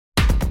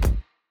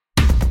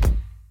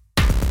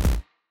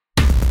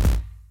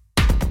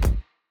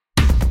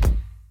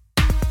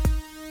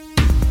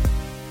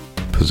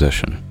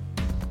Possession.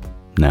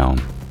 Noun.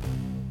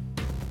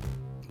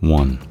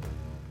 1.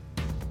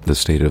 The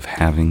state of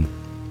having,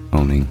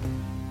 owning,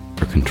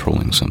 or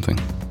controlling something.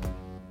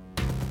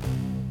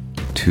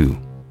 2.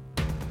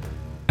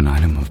 An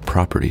item of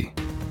property,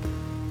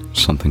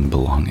 something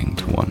belonging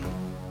to one.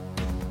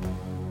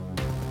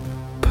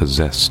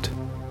 Possessed.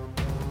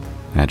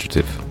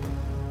 Adjective.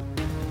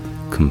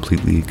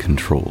 Completely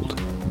controlled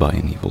by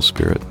an evil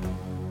spirit.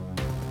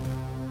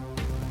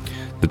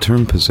 The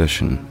term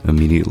possession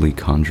immediately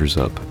conjures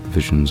up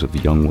visions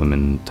of young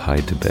women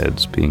tied to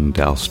beds being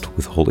doused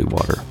with holy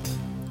water,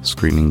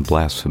 screaming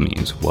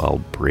blasphemies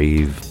while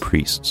brave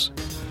priests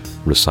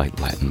recite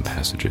Latin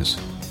passages.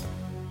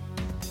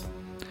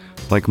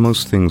 Like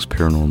most things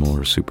paranormal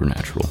or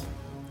supernatural,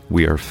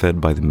 we are fed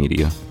by the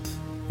media,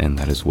 and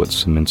that is what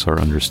cements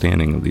our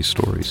understanding of these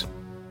stories.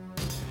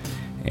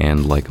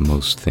 And like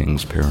most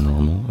things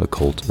paranormal,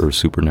 occult, or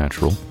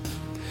supernatural,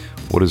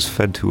 what is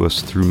fed to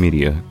us through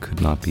media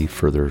could not be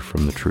further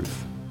from the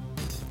truth.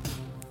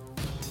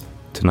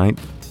 Tonight,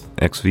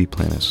 XV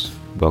Planus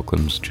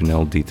welcomes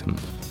Janelle Deetham,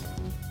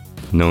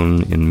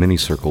 known in many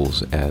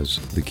circles as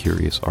the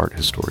Curious Art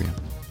Historian.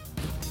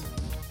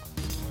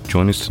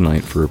 Join us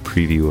tonight for a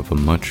preview of a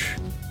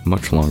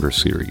much longer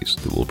series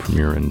that will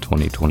premiere in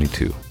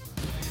 2022,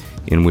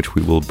 in which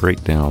we will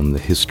break down the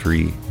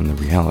history and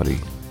the reality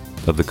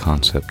of the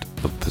concept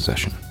of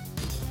possession,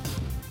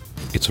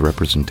 its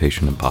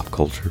representation in pop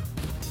culture,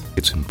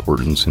 its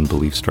importance in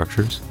belief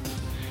structures,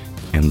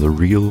 and the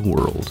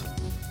real-world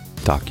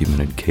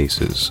documented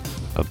cases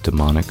of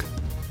demonic,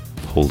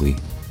 holy,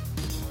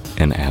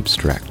 and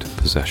abstract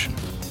possession.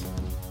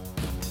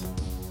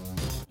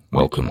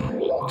 Welcome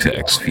to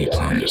XV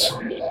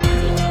Planus.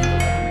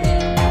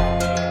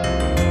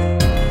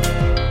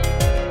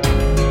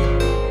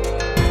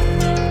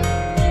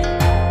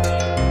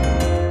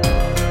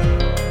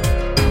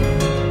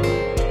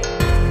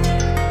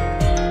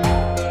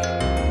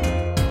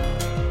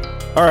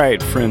 All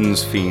right,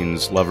 friends,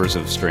 fiends, lovers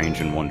of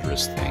strange and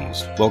wondrous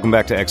things. Welcome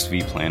back to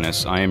XV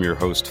Planus. I am your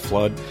host,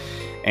 Flood,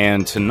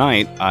 and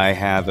tonight I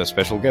have a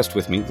special guest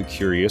with me, the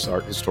Curious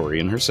Art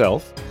Historian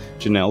herself,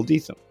 Janelle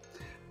Deetham.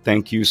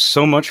 Thank you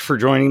so much for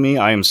joining me.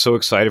 I am so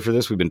excited for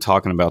this. We've been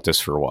talking about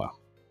this for a while.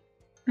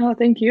 Oh,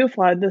 thank you,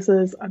 Flood. This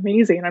is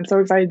amazing. I'm so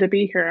excited to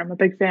be here. I'm a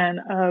big fan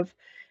of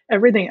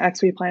everything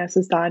XV Planus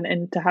has done,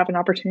 and to have an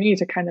opportunity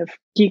to kind of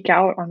geek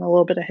out on a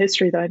little bit of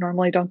history that I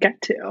normally don't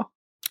get to.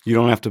 You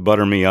don't have to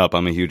butter me up.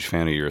 I'm a huge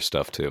fan of your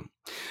stuff too.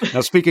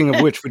 Now, speaking of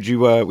which, would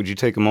you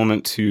take a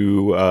moment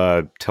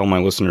to tell my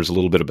listeners a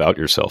little bit about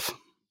yourself?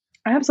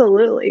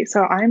 Absolutely.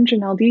 So I'm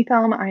Janelle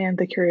Deetham. I am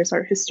the Curious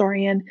Art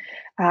Historian.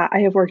 I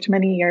have worked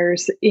many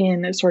years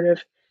in sort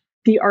of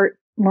the art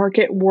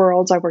market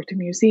worlds. I've worked in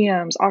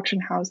museums,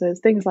 auction houses,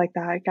 things like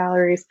that,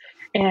 galleries.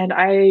 And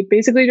I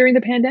basically, during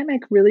the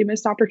pandemic, really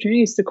missed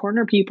opportunities to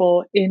corner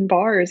people in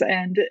bars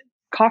and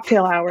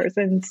cocktail hours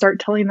and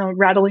start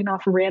rattling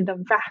off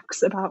random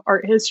facts about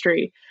art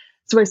history.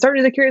 So I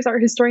started the Curious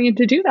Art Historian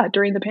to do that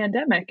during the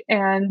pandemic.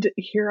 And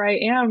here I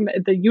am.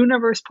 The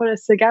universe put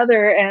us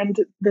together. And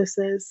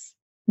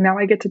now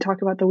I get to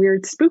talk about the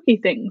weird, spooky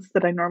things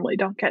that I normally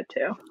don't get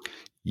to.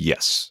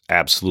 Yes,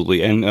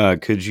 absolutely.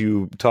 And could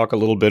you talk a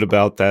little bit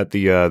about that,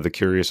 the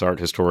Curious Art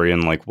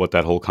Historian, like what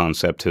that whole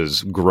concept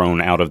has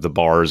grown out of the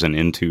bars and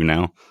into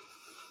now?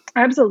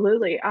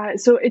 Absolutely.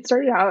 So it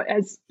started out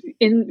as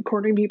in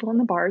cornering people in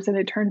the bars, and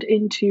it turned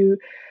into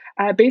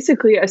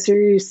basically a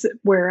series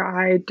where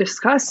I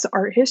discuss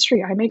art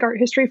history. I make art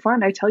history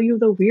fun. I tell you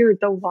the weird,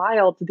 the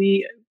wild,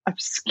 the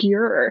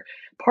obscure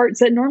parts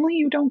that normally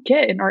you don't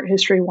get in Art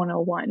History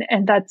 101.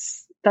 And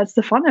that's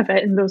the fun of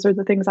it. And those are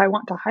the things I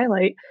want to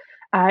highlight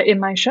in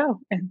my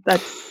show.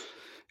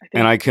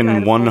 And I can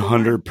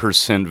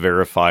 100%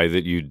 verify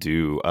that you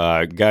do.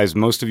 Guys,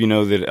 most of you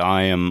know that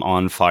I am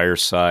on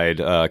Fireside,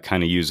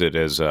 kind of use it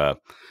as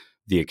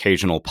the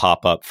occasional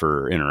pop-up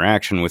for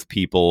interaction with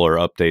people or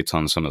updates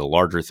on some of the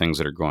larger things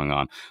that are going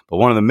on. But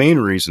one of the main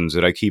reasons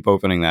that I keep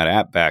opening that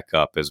app back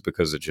up is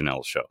because of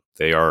Janelle's show.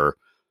 They are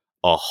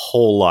a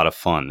whole lot of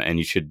fun, and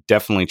you should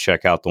definitely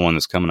check out the one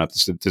that's coming up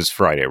this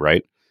Friday,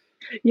 right?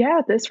 Yeah,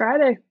 this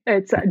Friday.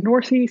 It's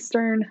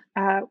Northeastern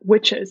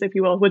Witches, if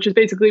you will, which is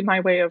basically my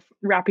way of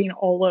wrapping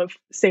all of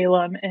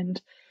Salem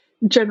and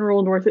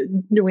general North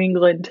New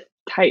England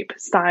type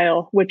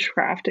style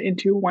witchcraft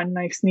into one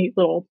nice, neat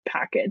little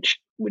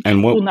package, which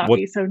will not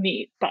be so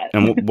neat. But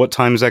and what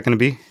time is that going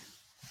to be?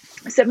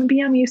 7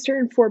 p.m.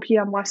 Eastern, 4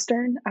 p.m.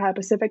 Western,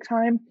 Pacific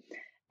time.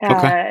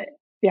 Okay.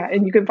 Yeah,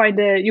 and you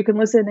can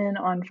listen in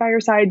on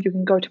Fireside. You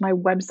can go to my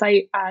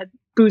website at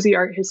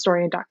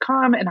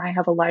boozyarthistorian.com, and I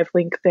have a live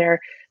link there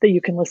that you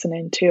can listen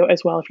into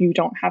as well if you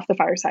don't have the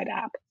Fireside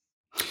app.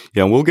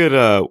 Yeah, we'll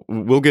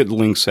get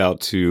links out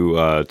to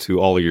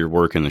all of your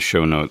work in the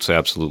show notes.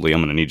 Absolutely, I'm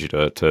going to need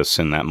you to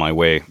send that my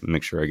way.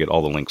 Make sure I get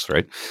all the links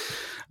right.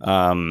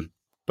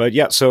 But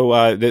yeah,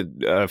 so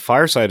the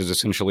Fireside is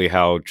essentially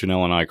how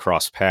Janelle and I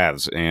cross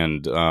paths,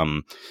 and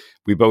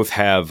we both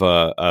have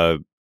a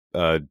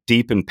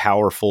deep and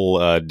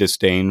powerful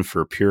disdain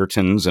for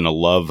Puritans and a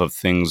love of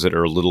things that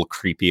are a little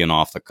creepy and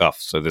off the cuff.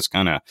 So this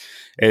kind of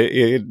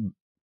it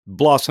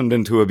blossomed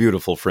into a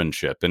beautiful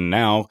friendship, and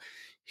now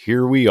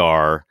here we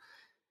are.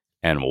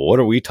 And what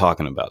are we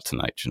talking about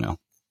tonight, Janelle?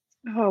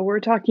 Oh, we're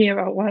talking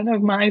about one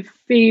of my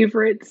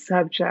favorite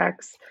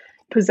subjects,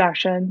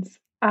 possessions.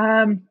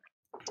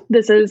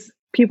 This is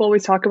people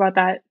always talk about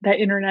that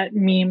internet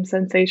meme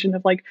sensation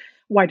of like,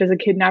 why does a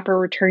kidnapper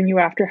return you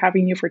after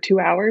having you for 2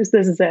 hours?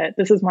 This is it.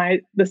 This is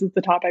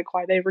the topic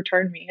why they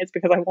return me. It's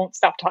because I won't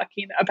stop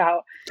talking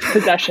about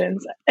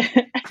possessions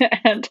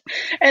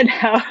and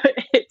how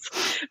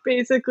it's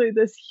basically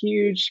this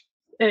huge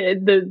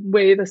the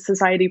way the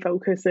society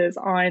focuses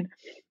on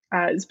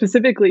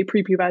specifically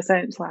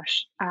prepubescent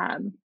slash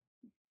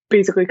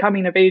basically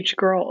coming of age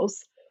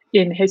girls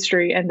in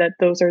history, and that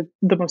those are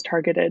the most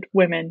targeted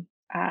women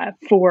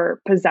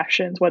for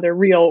possessions, whether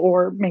real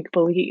or make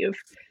believe,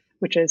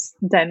 which is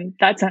then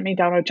that sent me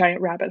down a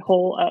giant rabbit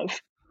hole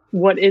of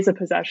what is a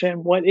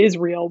possession, what is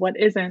real, what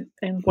isn't,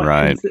 and what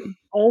right.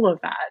 All of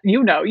that.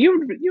 You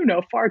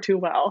know far too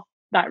well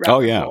that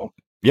rabbit hole.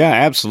 Yeah,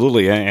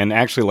 absolutely. And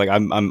actually, like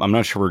I'm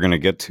not sure we're going to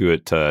get to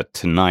it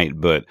tonight,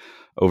 but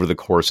over the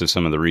course of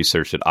some of the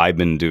research that I've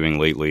been doing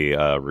lately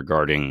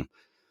regarding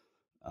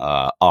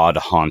odd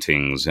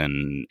hauntings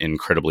and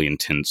incredibly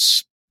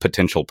intense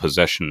potential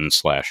possession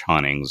 /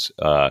 hauntings,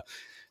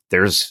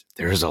 there's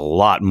a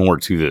lot more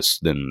to this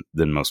than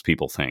most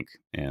people think,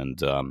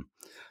 and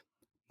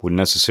wouldn't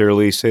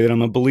necessarily say that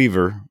I'm a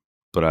believer,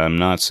 but I'm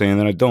not saying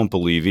that I don't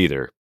believe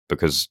either,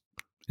 because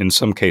in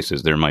some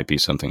cases there might be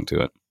something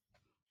to it.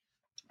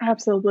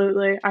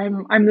 Absolutely.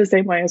 I'm the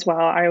same way as well.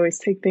 I always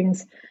take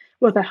things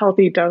with a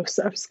healthy dose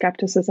of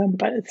skepticism,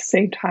 but at the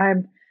same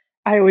time,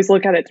 I always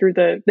look at it through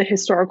the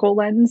historical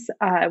lens,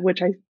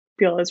 which I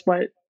feel is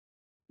what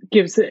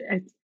gives it,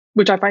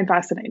 which I find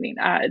fascinating,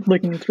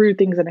 looking through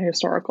things in a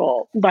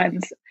historical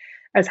lens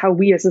as how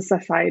we as a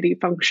society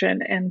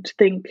function and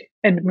think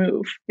and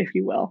move, if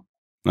you will.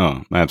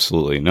 Oh,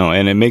 absolutely. No,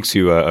 and it makes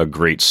you a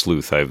great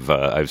sleuth.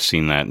 I've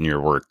seen that in your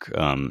work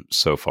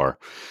so far.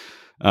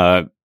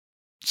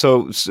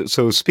 So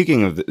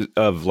speaking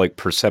of like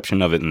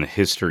perception of it and the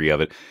history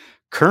of it,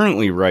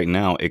 currently right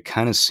now, it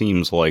kind of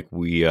seems like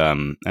we,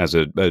 as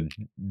a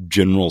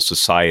general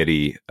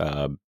society,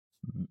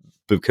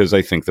 because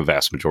I think the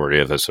vast majority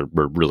of us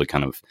we're really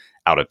kind of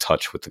out of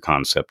touch with the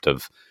concept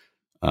of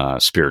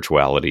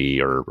spirituality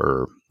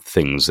or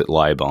things that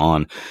lie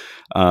beyond.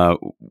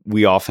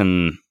 We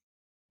often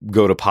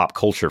go to pop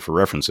culture for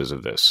references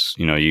of this.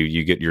 You know,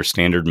 you get your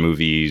standard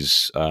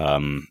movies,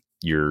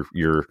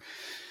 your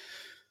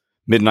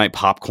midnight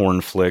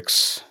popcorn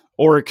flicks,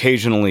 or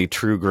occasionally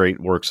true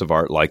great works of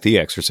art like The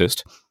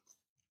Exorcist.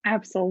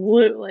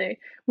 Absolutely.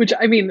 Which,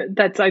 I mean,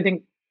 that's, I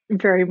think,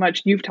 very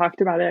much, you've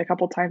talked about it a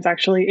couple times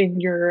actually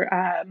in your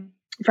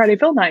Friday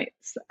Film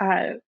Nights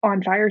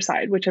on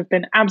Fireside, which have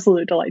been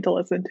absolute delight to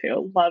listen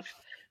to.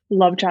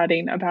 Love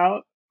chatting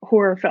about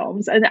horror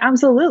films. And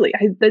absolutely,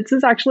 this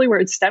is actually where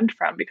it stemmed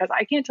from, because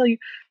I can't tell you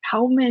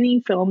how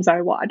many films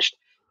I watched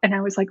and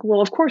I was like,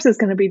 well, of course it's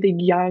going to be the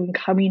young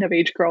coming of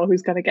age girl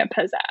who's going to get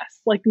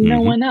possessed. Like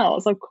no one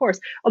else, of course.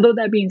 Although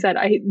that being said,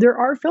 there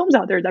are films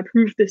out there that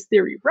prove this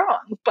theory wrong,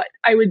 but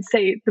I would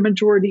say the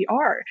majority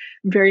are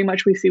very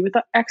much we see with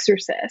The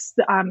Exorcist,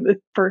 the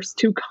first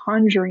two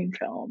Conjuring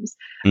films,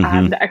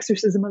 The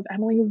Exorcism of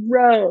Emily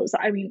Rose.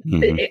 I mean,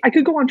 I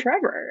could go on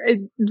forever.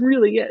 It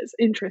really is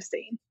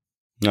interesting.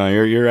 No,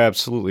 you're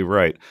absolutely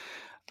right.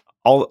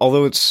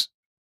 Although it's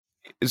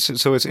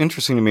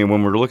interesting to me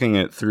when we're looking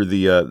at through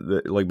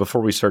the like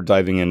before we start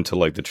diving into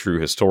like the true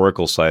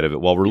historical side of it,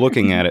 while we're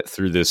looking at it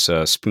through this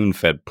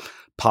spoon-fed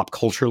pop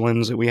culture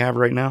lens that we have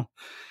right now.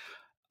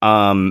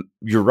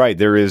 You're right.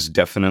 There is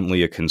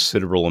definitely a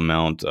considerable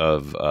amount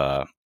of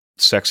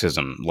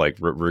sexism, like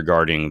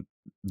regarding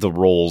the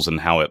roles and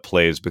how it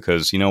plays.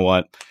 Because you know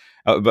what?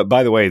 But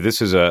by the way, this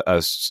is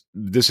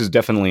this is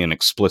definitely an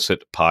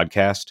explicit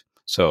podcast.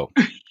 So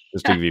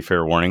just to give you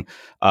fair warning,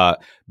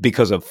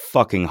 because of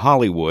fucking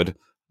Hollywood.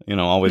 You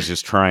know, always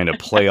just trying to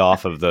play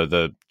off of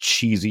the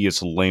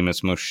cheesiest,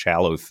 lamest, most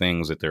shallow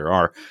things that there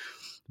are.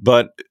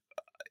 But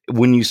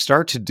when you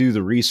start to do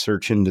the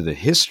research into the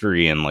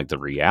history and like the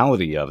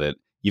reality of it,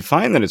 you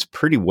find that it's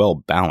pretty well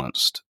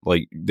balanced.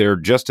 Like there are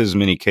just as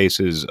many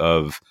cases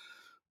of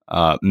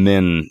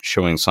men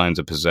showing signs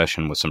of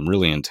possession with some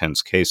really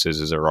intense cases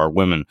as there are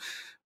women.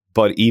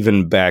 But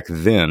even back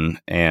then,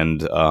 and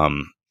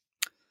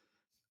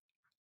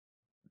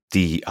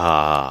the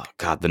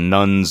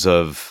nuns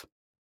of...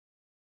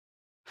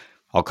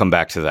 I'll come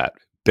back to that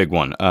big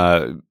one.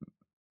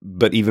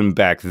 But even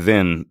back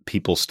then,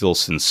 people still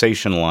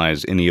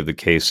sensationalize any of the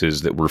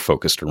cases that were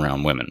focused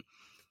around women.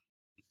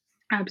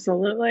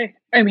 Absolutely.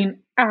 I mean,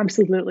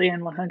 absolutely,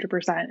 and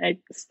 100%.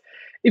 It's,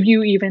 if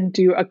you even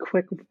do a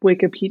quick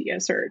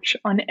Wikipedia search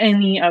on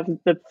any of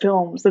the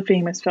films, the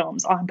famous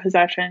films on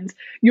possessions,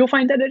 you'll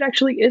find that it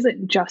actually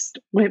isn't just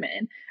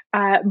women.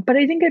 But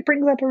I think it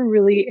brings up a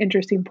really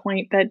interesting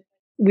point that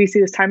we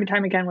see this time and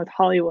time again with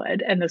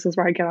Hollywood. And this is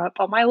where I get up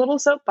on my little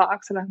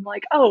soapbox and I'm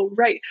like, oh,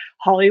 right.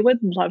 Hollywood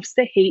loves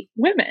to hate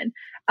women.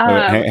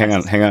 Hang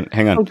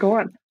on. Oh, go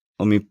on.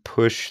 Let me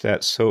push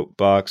that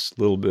soapbox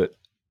a little bit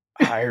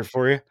higher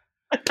for you.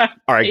 All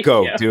right,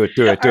 go. Do it.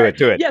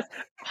 Yes,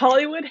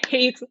 Hollywood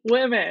hates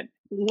women.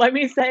 Let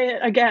me say it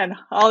again.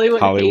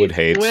 Hollywood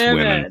hates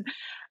women.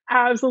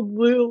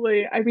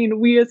 Absolutely. I mean,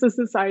 we as a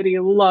society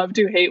love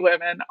to hate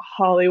women.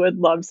 Hollywood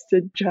loves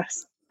to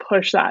just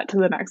push that to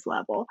the next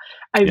level.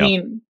 I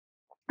mean,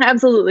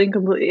 absolutely and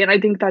completely. And I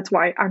think that's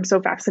why I'm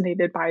so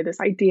fascinated by this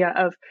idea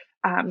of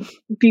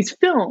these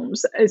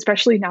films,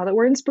 especially now that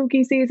we're in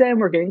spooky season,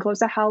 we're getting close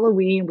to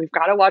Halloween. We've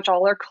got to watch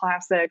all our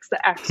classics,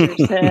 The Exorcist.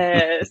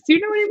 You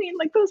know what I mean?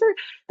 Like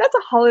that's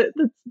a holiday.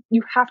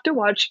 You have to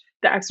watch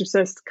The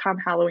Exorcist come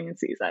Halloween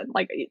season.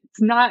 Like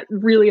it's not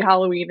really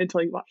Halloween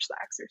until you watch The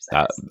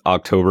Exorcist.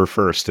 October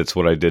 1st. It's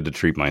what I did to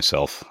treat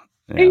myself.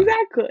 Yeah.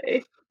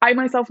 Exactly. I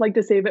myself like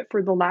to save it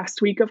for the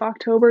last week of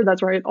October.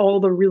 That's right. All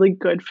the really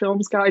good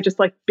films go. I just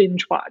like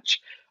binge watch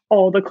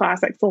all the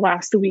classics the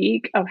last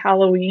week of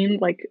Halloween,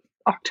 like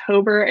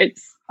October.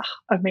 It's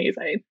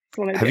amazing. That's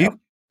what I do.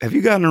 Have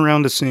you gotten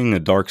around to seeing A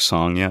Dark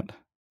Song yet?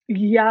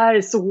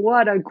 Yes.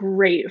 What a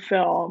great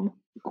film.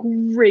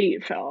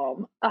 Great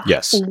film.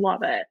 Yes.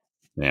 Love it.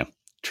 Yeah.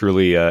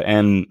 Truly.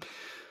 And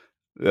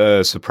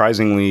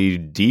surprisingly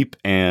deep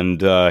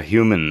and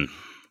human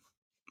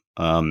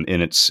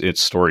in its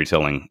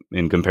storytelling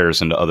in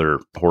comparison to other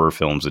horror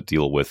films that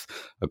deal with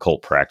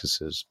occult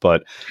practices.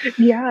 But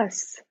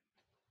yes,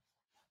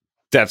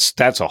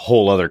 that's a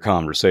whole other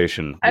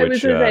conversation. I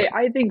was going to say,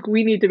 I think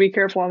we need to be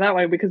careful on that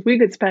one because we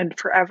could spend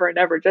forever and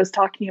ever just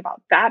talking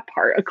about that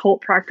part,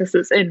 occult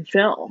practices in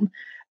film,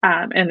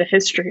 and the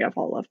history of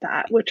all of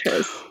that, which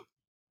is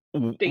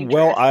dangerous.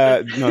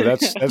 Well, no,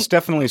 that's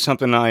definitely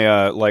something I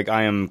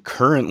am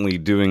currently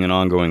doing an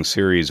ongoing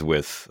series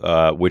with,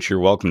 which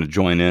you're welcome to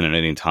join in at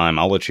any time.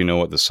 I'll let you know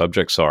what the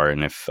subjects are,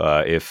 and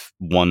if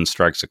one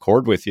strikes a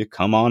chord with you,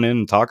 come on in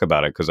and talk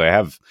about it, because I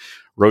have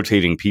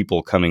rotating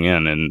people coming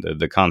in, and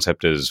the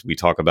concept is we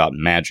talk about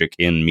magic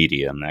in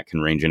media, and that can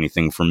range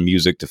anything from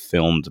music to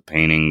film to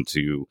painting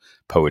to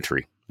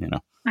poetry. You know.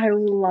 I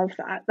love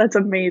that. That's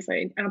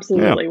amazing.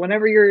 Absolutely. Yeah.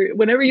 Whenever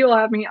you'll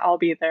have me, I'll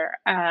be there.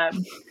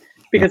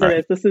 Because it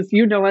is. This is,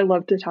 I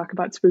love to talk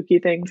about spooky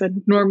things.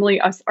 And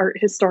normally us art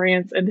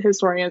historians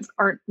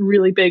aren't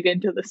really big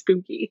into the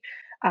spooky,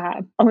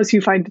 unless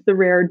you find the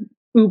rare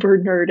uber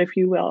nerd, if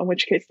you will, in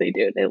which case they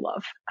do. They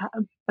love.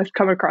 I've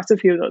come across a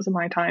few of those in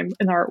my time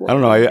in the art world. I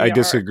don't know. I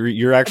disagree.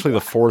 You're actually the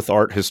fourth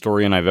art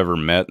historian I've ever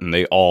met, and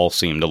they all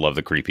seem to love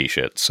the creepy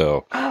shit.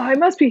 So I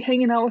must be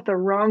hanging out with the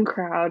wrong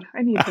crowd.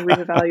 I need to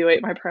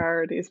reevaluate my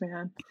priorities,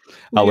 man.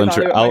 I'll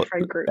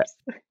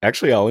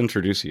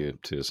introduce you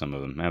to some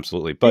of them.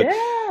 Absolutely. But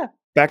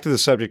back to the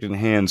subject in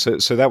hand.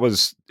 So that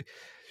was,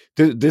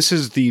 this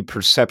is the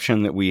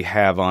perception that we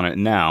have on it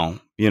now.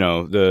 You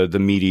know, the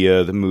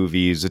media, the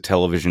movies, the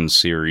television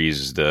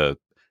series, the,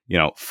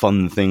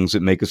 fun things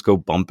that make us go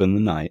bump in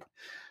the night.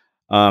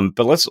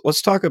 But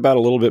let's talk about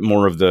a little bit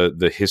more of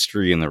the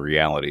history and the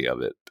reality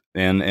of it.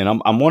 And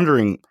I'm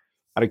wondering,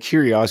 out of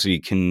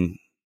curiosity,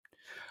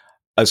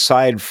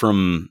 aside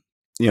from,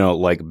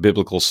 like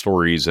biblical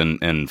stories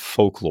and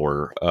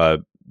folklore,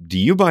 do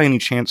you by any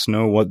chance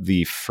know what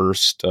the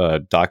first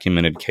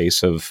documented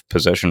case of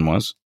possession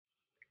was?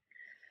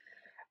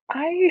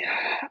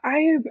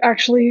 I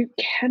actually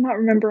cannot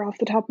remember off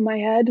the top of my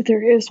head.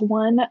 There is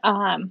one,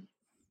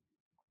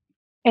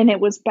 and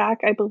it was back,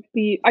 I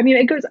believe. I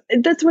mean,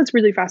 that's what's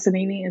really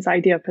fascinating is the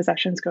idea of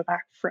possessions go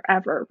back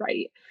forever,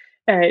 right?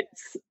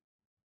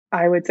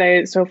 I would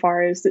say so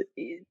far as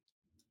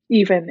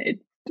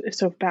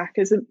so back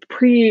as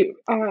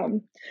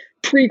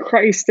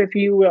pre-Christ, if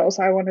you will.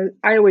 So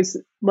I always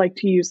like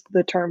to use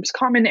the terms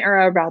common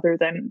era rather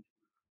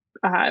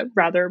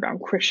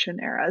around Christian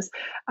eras.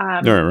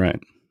 Right.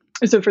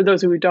 So for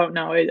those who don't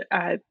know it,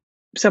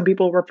 some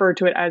people refer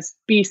to it as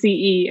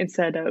BCE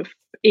instead of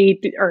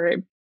AD or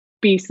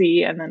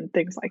BC, and then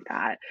things like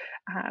that.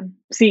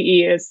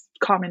 CE is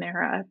Common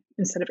Era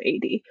instead of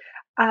AD.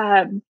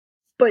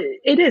 But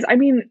it is. I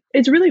mean,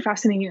 it's really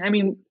fascinating. I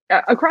mean,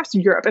 across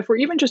Europe, if we're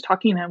even just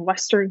talking in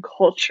Western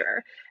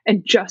culture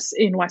and just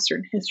in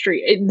Western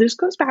history, this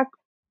goes back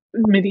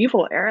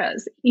medieval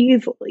eras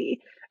easily.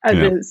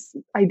 This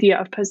idea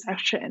of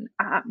possession.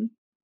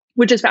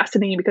 Which is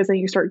fascinating because then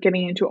you start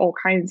getting into all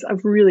kinds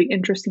of really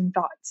interesting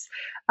thoughts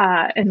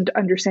and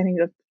understanding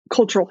of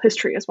cultural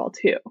history as well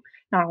too.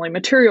 Not only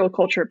material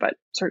culture, but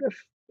sort of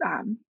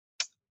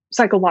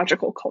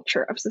psychological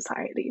culture of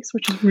societies,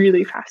 which is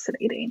really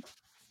fascinating.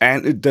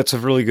 And that's a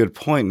really good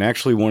point. And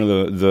actually, one of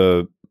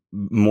the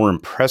more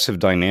impressive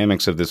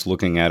dynamics of this,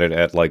 looking at it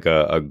at like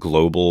a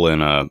global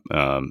and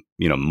a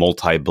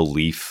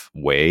multi-belief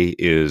way,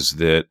 is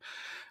that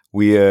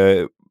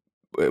we.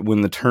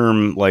 When the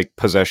term like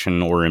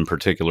possession, or in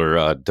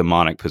particular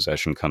demonic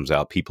possession, comes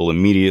out, people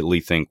immediately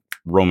think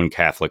Roman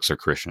Catholics or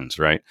Christians,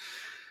 right?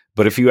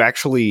 But if you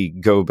actually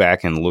go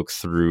back and look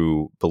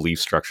through belief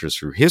structures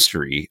through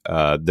history,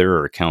 there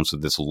are accounts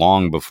of this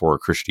long before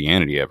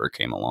Christianity ever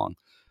came along.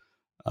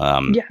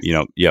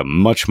 Yes.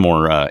 Much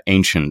more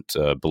ancient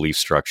belief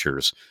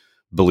structures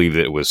believe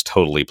that it was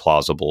totally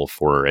plausible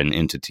for an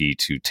entity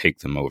to take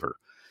them over.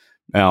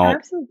 Now,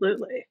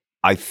 Absolutely.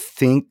 I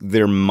think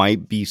there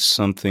might be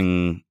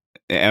something,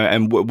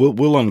 and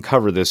we'll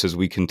uncover this as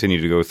we continue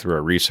to go through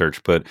our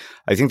research, but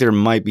I think there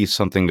might be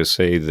something to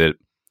say that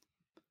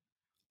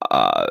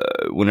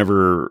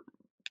whenever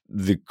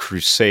the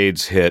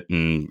Crusades hit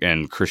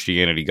and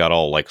Christianity got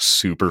all like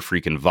super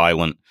freaking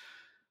violent,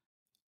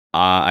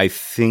 I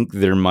think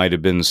there might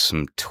have been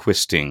some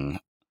twisting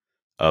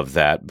of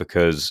that,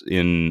 because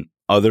in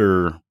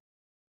other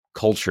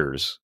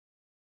cultures,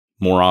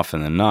 more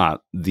often than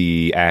not,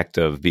 the act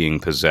of being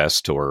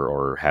possessed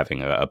or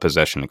having a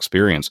possession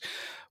experience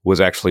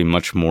was actually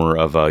much more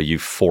of a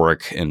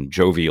euphoric and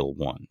jovial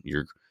one.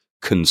 You're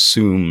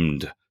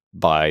consumed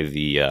by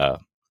the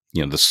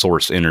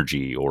source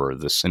energy or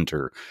the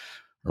center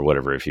or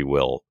whatever, if you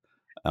will.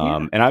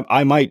 Yeah. And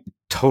I might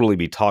totally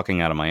be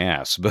talking out of my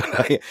ass, but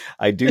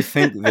I do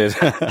think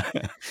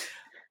that,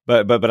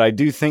 but I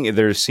do think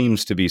there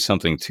seems to be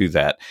something to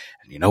that.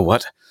 And you know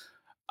what?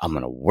 I'm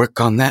going to work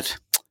on that.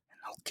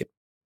 I'll get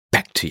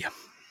back to you.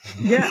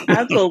 Yeah,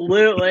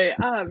 absolutely.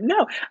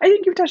 No, I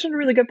think you've touched on a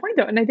really good point,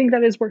 though, and I think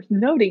that is worth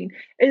noting.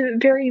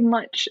 It very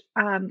much,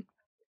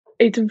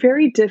 it's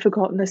very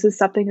difficult, and this is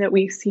something that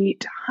we see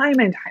time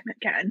and time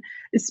again,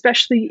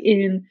 especially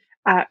in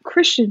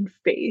Christian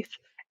faith,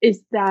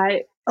 is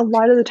that a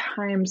lot of the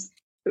times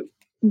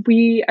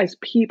we as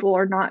people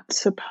are not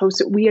supposed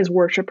to, we as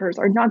worshipers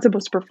are not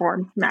supposed to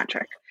perform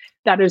magic.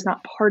 That is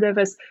not part of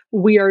us.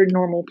 We are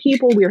normal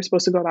people. We are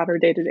supposed to go about our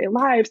day to day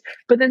lives.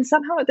 But then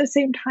somehow at the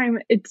same time,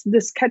 it's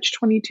this catch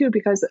 22,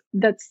 because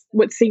that's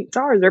what saints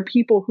are. They're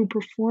people who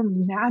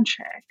perform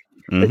magic.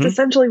 That's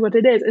essentially what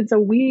it is. And so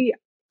we,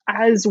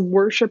 as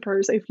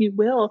worshipers, if you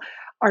will,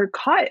 are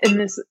caught in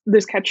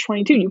this catch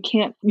 22.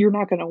 You're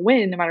not going to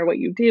win no matter what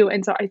you do.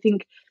 And so I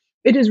think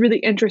it is really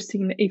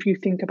interesting if you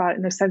think about it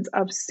in the sense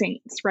of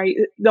saints, right?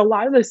 A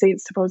lot of the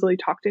saints supposedly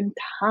talked in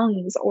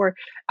tongues, or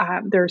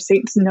there are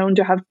saints known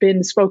to have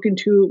been spoken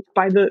to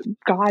by the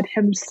God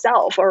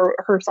himself or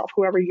herself,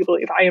 whoever you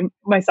believe. I am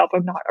myself,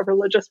 I'm not a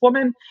religious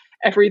woman.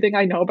 Everything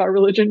I know about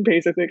religion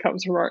basically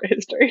comes from art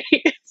history.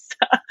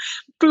 So,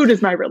 food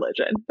is my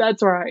religion.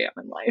 That's where I am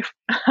in life.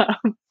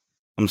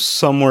 I'm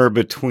somewhere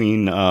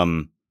between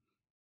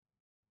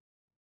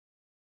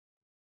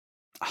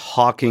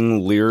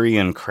Hawking, Leary,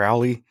 and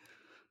Crowley.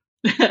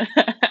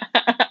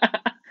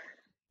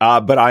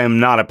 But I am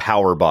not a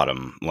power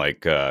bottom like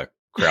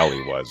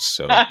Crowley was,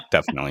 so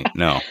definitely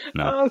no.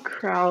 Oh,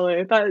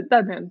 Crowley,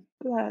 that man,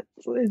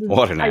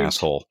 what an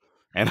asshole!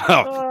 And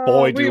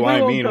boy, do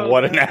I mean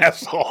what an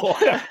asshole!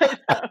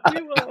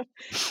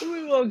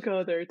 we won't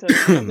go there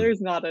today.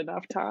 There's not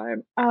enough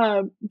time.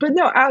 But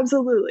no,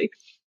 absolutely,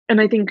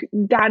 and I think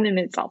that in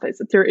itself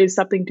there is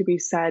something to be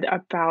said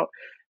about.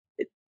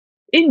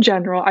 In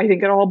general, I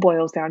think it all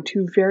boils down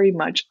to very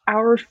much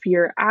our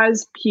fear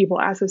as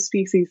people, as a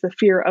species, the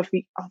fear of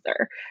the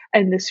other.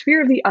 And this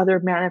fear of the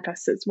other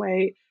manifests its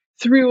way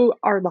through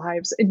our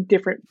lives in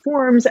different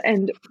forms.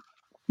 And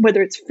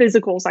whether it's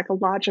physical,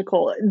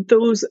 psychological,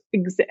 those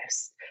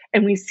exist.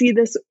 And we see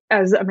this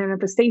as a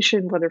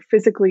manifestation, whether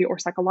physically or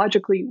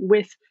psychologically,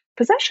 with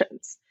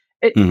possessions.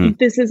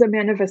 This is a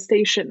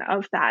manifestation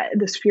of that,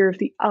 this fear of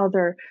the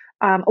other.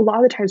 A lot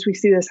of the times we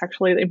see this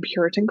actually in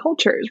Puritan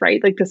cultures, right?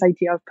 Like this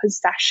idea of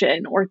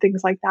possession or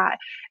things like that.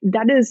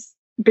 That is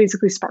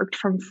basically sparked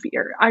from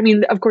fear. I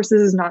mean, of course,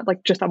 this is not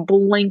like just a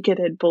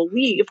blanketed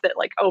belief that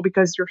like, oh,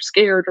 because you're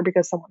scared or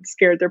because someone's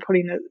scared,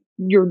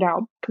 you're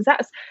now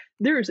possessed.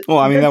 That's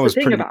the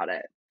thing about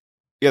it.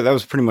 Yeah, that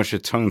was pretty much a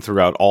tone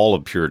throughout all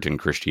of Puritan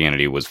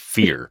Christianity was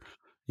fear,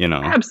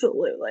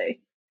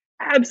 Absolutely.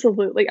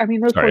 Absolutely. I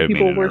mean, those poor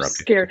people were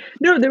scared.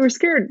 No, they were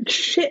scared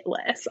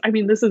shitless. I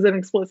mean, this is an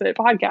explicit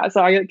podcast,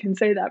 so I can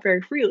say that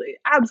very freely.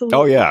 Absolutely.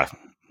 Oh, yeah.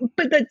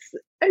 But let's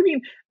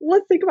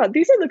think about it.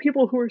 These are the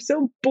people who are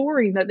so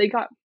boring that they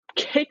got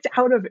kicked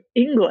out of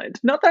England.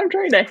 Not that I'm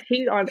trying to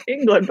hate on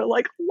England, but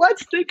like,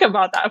 let's think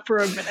about that for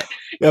a minute.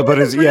 Yeah, but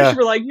it's, yeah.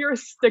 We're like, you're a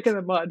stick in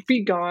the mud.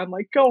 Be gone.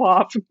 Like, go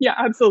off. Yeah,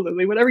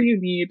 absolutely. Whatever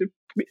you need,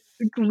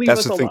 leave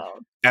us alone.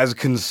 As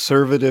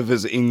conservative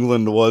as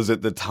England was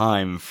at the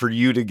time, for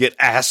you to get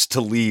asked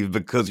to leave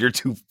because you're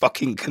too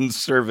fucking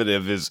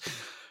conservative is,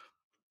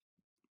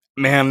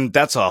 man,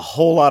 that's a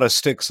whole lot of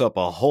sticks up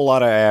a whole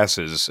lot of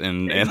asses,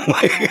 and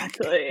like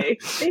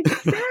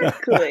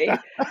exactly.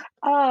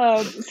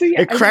 So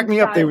yeah, it cracked me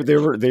up. They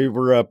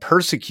were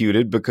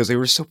persecuted because they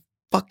were so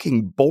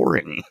fucking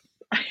boring.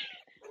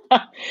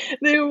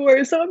 They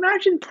were. So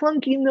imagine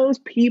plunking those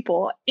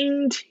people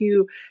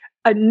into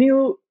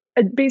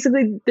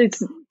basically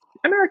it's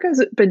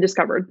America's been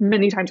discovered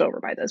many times over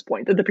by this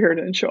point that the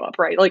Puritans show up,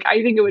 right? Like,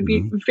 I think it would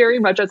be Mhm. very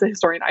much, as a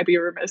historian, I'd be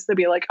remiss to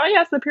be like, oh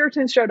yes, the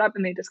Puritans showed up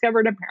and they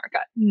discovered America.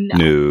 No,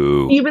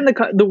 No. even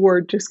the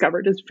word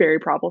discovered is very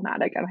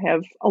problematic, and I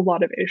have a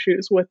lot of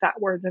issues with that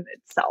word in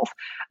itself.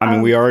 I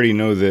mean, we already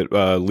know that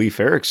Leif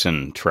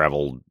Erikson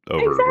traveled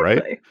over, right?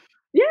 Exactly.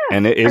 Yeah.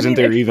 And I isn't mean,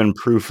 there even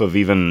proof of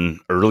even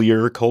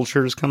earlier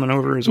cultures coming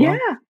over as yeah,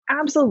 well?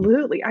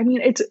 absolutely. I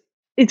mean,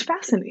 it's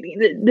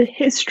fascinating. The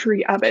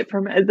history of it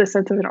from the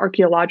sense of an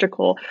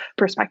archaeological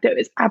perspective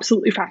is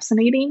absolutely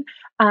fascinating.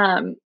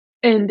 And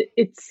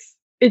it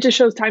just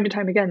shows time and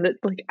time again that,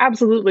 like,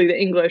 absolutely the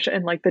English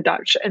and like the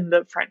Dutch and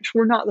the French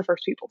were not the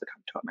first people to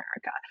come to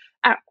America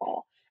at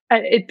all.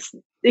 And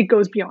it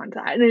goes beyond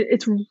that. And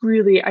it's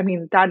really, I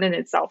mean, that in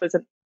itself is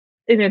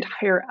an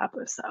entire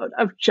episode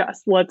of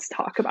just let's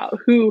talk about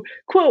who,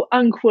 quote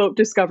unquote,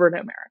 discovered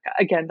America.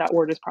 Again, that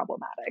word is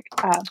problematic.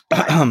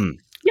 But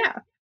yeah,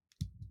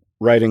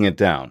 Writing it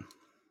down.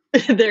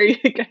 there you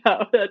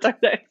go. That's our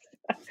next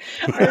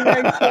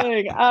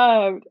thing.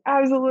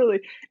 Absolutely.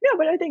 No,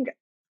 but I think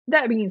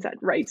that being said,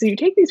 right? So you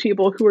take these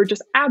people who are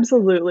just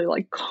absolutely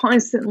like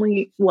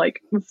constantly like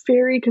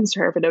very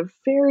conservative,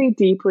 very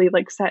deeply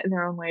like set in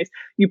their own ways.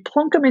 You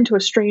plunk them into a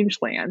strange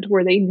land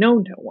where they know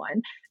no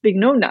one, they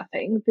know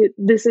nothing.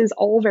 This is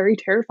all very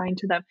terrifying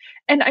to them.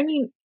 And I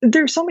mean,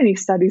 there's so many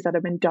studies that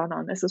have been done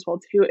on this as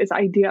well too. Is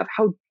idea of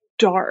how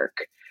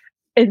dark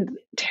and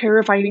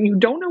terrifying, and you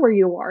don't know where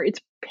you are. It's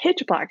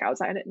pitch black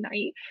outside at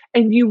night,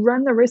 and you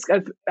run the risk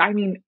of, I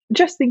mean,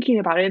 just thinking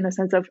about it in the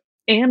sense of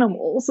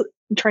animals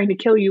trying to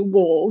kill you,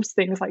 wolves,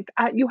 things like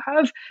that. You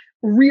have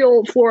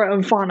real flora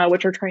and fauna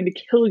which are trying to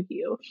kill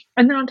you.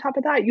 And then on top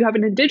of that, you have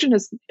an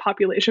indigenous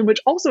population, which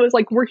also is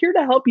like, we're here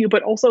to help you,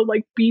 but also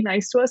like be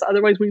nice to us.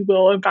 Otherwise, we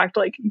will, in fact,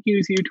 like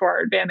use you to our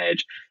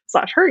advantage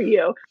 / hurt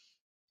you.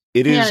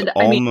 It is And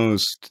I mean,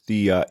 almost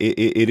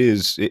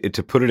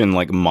to put it in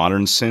like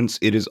modern sense,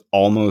 it is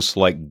almost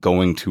like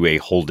going to a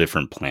whole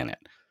different planet.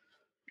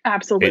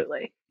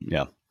 absolutely.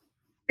 Yeah.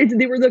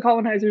 They were the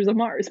colonizers of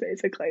Mars,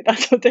 basically.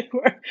 That's what they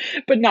were,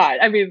 but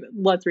not. I mean,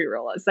 let's be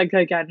realistic.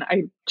 Like, again,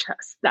 I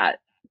just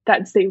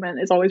that statement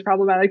is always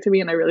problematic to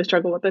me, and I really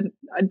struggle with a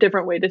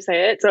different way to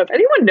say it. So, if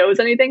anyone knows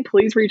anything,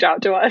 please reach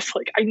out to us.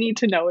 Like, I need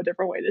to know a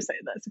different way to say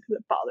this because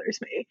it bothers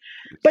me.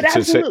 But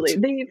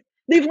absolutely,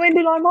 they've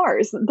landed on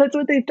Mars. That's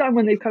what they've done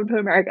when they've come to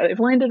America. They've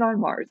landed on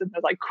Mars, and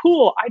they're like,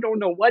 "Cool. I don't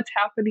know what's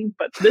happening,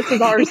 but this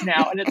is ours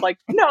now." And it's like,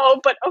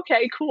 no, but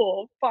okay,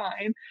 cool,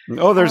 fine.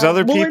 Oh, there's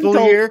other people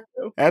here.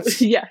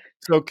 That's Yeah,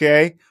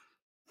 okay.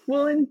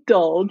 we'll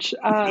indulge.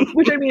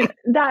 Which, I mean,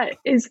 that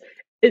in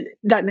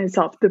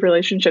itself, the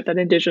relationship that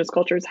indigenous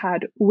cultures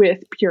had with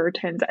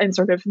Puritans and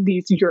sort of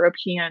these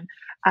European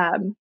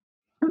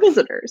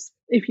visitors,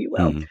 if you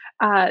will.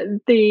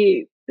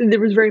 There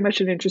was very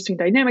much an interesting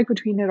dynamic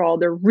between it all.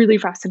 There are really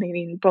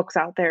fascinating books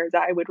out there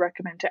that I would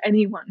recommend to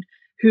anyone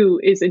who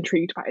is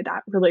intrigued by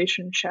that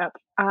relationship.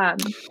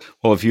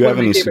 Well, if you have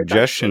any favorites,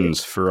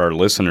 suggestions for our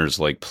listeners,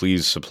 like,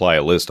 please supply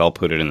a list. I'll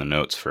put it in the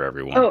notes for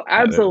everyone. Oh,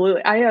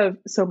 absolutely. I have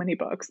so many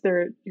books.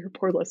 Your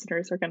poor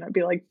listeners are going to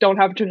be like, don't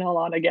have Janelle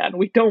on again.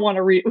 We don't want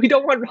to read. We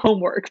don't want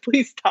homework.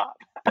 Please stop.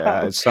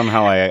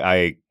 Somehow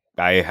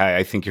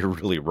I think you're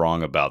really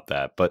wrong about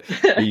that. But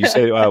you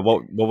say,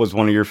 what was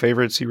one of your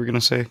favorites you were going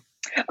to say?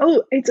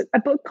 Oh, it's a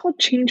book called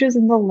Changes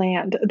in the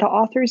Land. The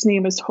author's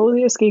name is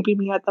totally escaping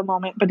me at the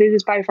moment, but it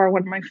is by far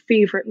one of my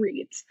favorite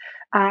reads.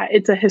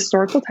 It's a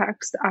historical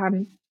text.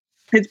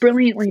 It's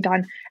brilliantly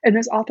done. And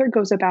this author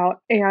goes about,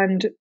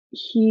 and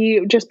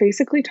he just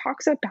basically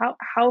talks about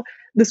how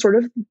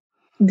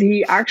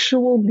the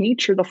actual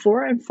nature, the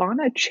flora and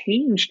fauna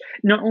changed,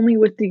 not only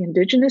with the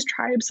indigenous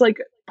tribes, like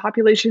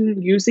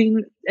population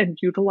using and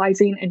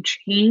utilizing and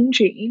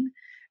changing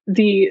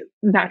the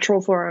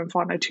natural flora and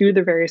fauna to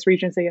the various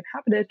regions they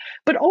inhabited,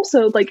 but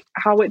also like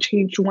how it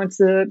changed once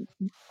the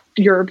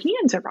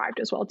Europeans arrived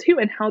as well too,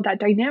 and how that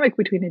dynamic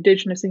between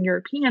indigenous and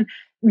European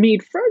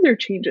made further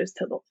changes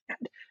to the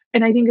land.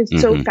 And I think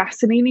it's so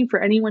fascinating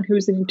for anyone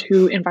who's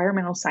into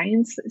environmental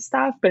science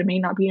stuff but may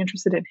not be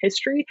interested in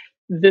history.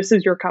 This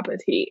is your cup of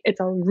tea.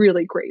 It's a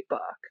really great book.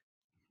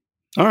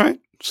 All right,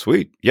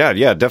 sweet.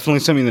 Yeah,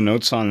 definitely send me the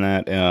notes on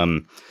that.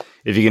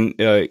 If you can,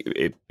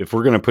 if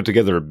we're going to put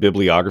together a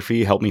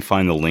bibliography, help me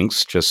find the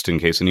links just in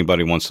case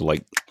anybody wants to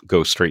like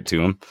go straight to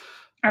them.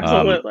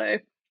 Absolutely.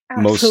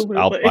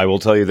 I will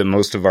tell you that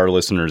most of our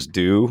listeners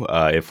do.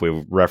 If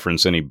we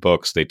reference any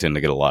books, they tend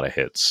to get a lot of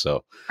hits.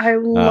 So I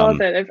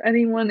love it. If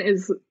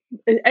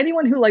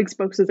anyone who likes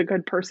books is a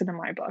good person in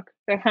my book.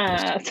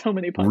 So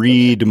many puns.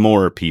 Read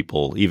more,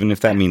 people, even if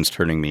that means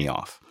turning me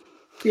off.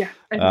 Yeah,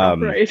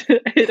 right.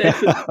 It is.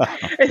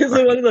 It is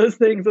one of those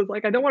things. It's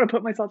like, I don't want to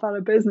put myself out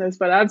of business,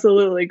 but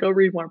absolutely go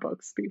read more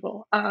books,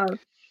 people.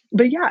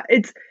 But yeah,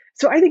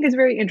 so I think it's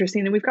very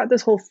interesting. And we've got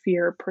this whole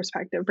fear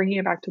perspective, bringing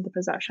it back to the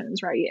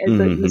possessions, right?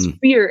 This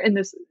fear and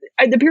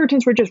the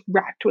Puritans were just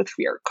racked with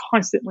fear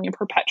constantly and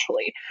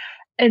perpetually.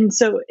 And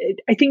so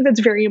I think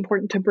that's very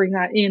important to bring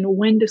that in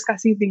when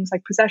discussing things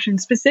like possession,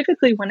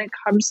 specifically when it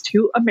comes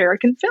to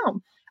American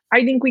film.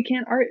 I think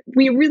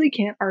we really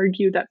can't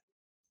argue that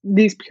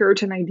these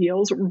Puritan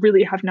ideals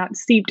really have not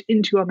seeped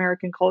into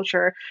American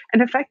culture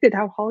and affected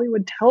how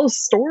Hollywood tells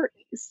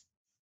stories.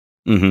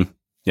 Mm-hmm.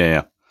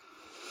 Yeah.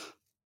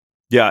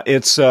 Yeah.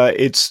 It's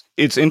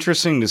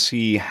interesting to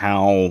see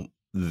how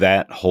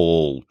that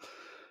whole,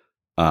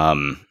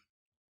 let's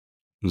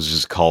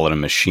just call it a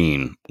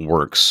machine,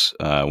 works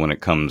when it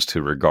comes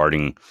to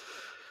regarding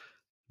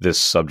this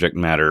subject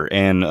matter.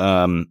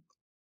 And,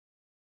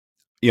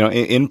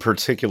 in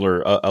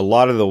particular, a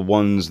lot of the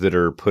ones that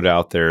are put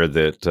out there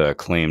that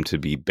claim to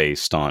be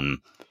based on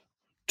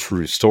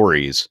true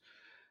stories,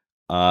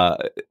 uh,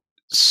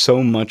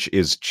 so much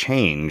is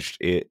changed.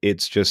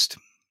 It's just,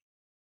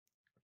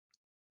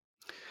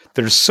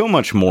 there's so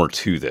much more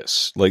to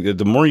this. Like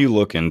the more you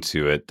look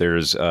into it,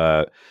 there's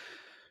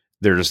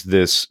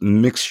this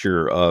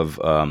mixture of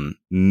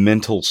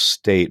mental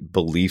state,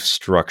 belief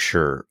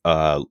structure,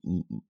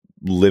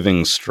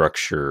 living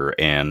structure,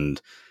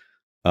 and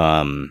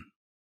um,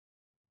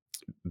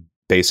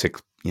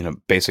 basic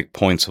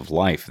points of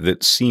life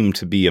that seem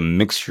to be a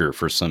mixture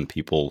for some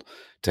people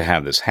to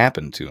have this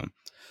happen to them.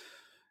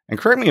 And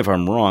correct me if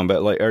I'm wrong,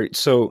 but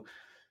so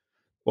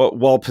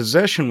while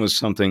possession was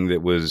something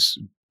that was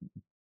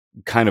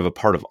kind of a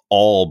part of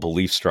all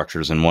belief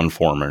structures in one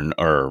form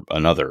or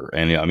another.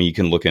 And I mean, you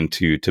can look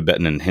into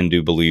Tibetan and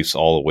Hindu beliefs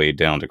all the way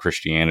down to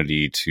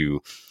Christianity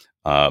to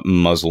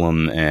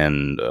Muslim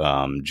and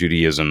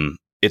Judaism.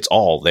 It's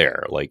all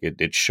there. Like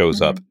it shows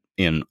up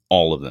in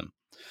all of them.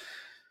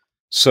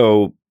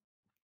 So,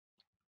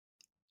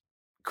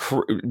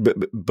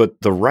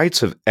 but the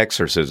rites of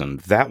exorcism,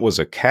 that was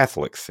a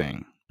Catholic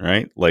thing,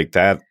 right? Like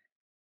that.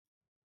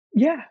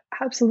 Yeah,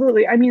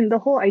 absolutely. I mean, the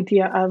whole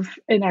idea of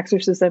an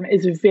exorcism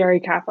is very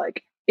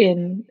Catholic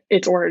in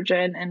its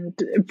origin. And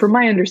from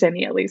my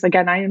understanding, at least,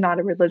 again, I am not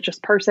a religious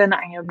person.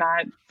 I am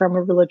not from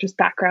a religious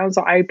background.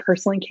 So I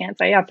personally can't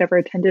say I've never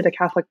attended a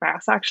Catholic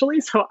mass,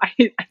 actually. So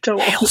I don't.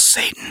 Hail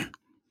Satan.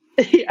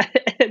 Yeah,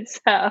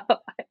 so,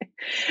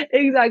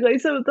 exactly.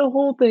 So the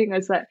whole thing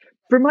is that,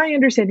 from my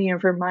understanding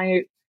and from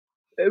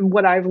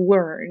what I've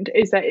learned,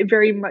 is that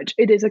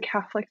it is a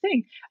Catholic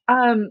thing.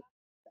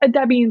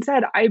 That being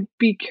said, I'd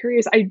be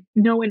curious. I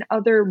know in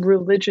other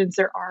religions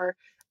there are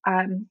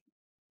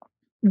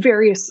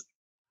various.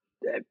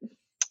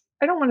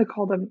 I don't want to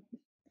call them.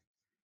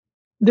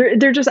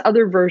 They're just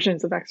other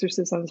versions of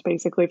exorcisms,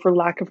 basically, for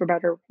lack of a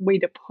better way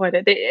to put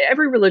it.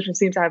 Every religion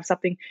seems to have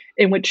something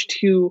in which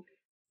to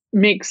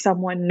make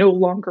someone no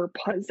longer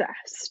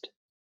possessed.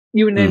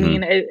 You know what I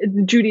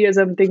mean?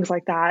 Judaism, things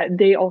like that.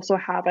 They also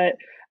have it.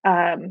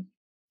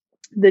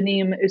 The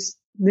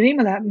name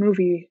of that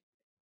movie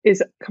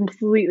is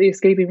completely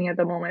escaping me at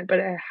the moment, but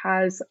it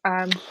has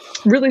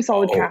really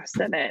solid cast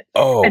in it.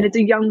 And it's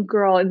a young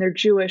girl, and they're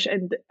Jewish,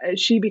 and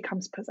she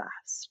becomes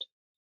possessed.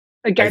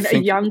 Again, a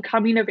young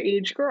coming of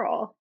age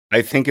girl.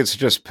 I think it's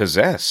just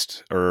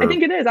Possessed. I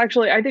think it is,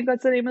 actually. I think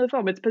that's the name of the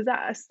film. It's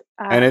Possessed.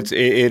 And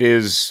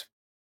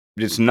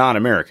it's not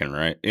American,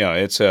 right? Yeah,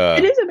 it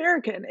is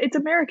American. It's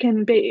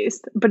American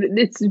based, but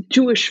it's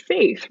Jewish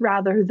faith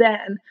rather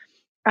than,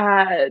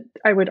 I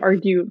would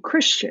argue,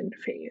 Christian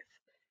faith.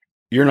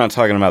 You're not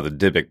talking about the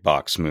Dybbuk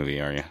box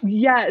movie, are you?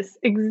 Yes,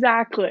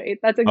 exactly.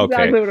 That's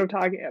exactly what I'm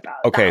talking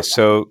about. Okay,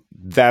 so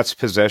that's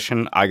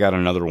Possession. I got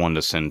another one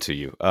to send to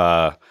you.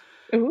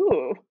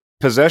 Ooh.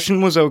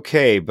 Possession was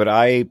okay, but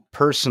I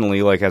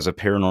personally, like as a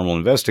paranormal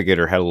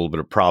investigator, had a little bit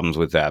of problems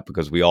with that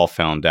because we all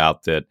found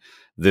out that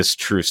this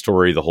true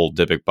story, the whole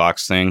Dybbuk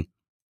box thing,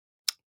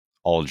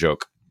 all a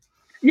joke.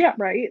 Yeah,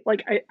 right.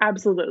 Like,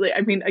 absolutely.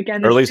 I mean,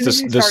 again, or at least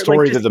the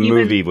story that the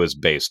movie was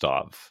based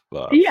off.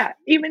 Yeah,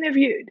 even if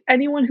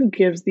anyone who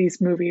gives these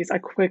movies a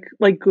quick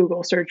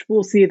Google search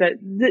will see that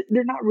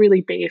they're not really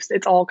based.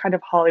 It's all kind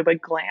of Hollywood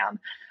glam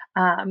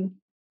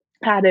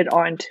added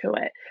onto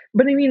it.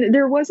 But I mean,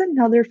 there was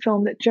another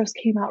film that just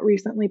came out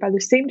recently by the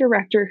same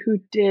director who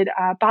did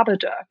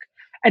Babadook,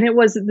 and it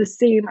was the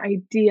same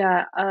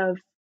idea of,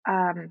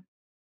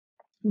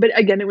 but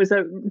again, it was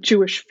a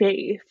Jewish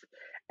faith.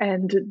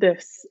 And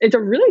it's a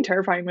really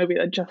terrifying movie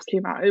that just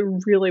came out. It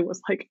really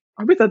was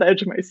I was at the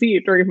edge of my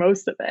seat during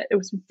most of it. It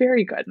was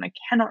very good, and I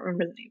cannot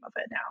remember the name of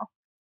it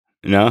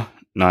now.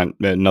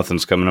 No,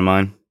 nothing's coming to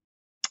mind.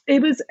 It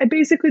was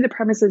basically, the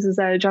premise is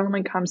that a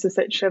gentleman comes to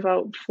sit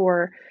shiva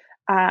for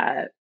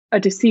a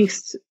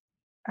deceased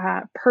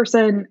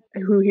person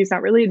who he's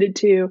not related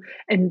to,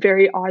 and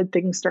very odd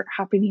things start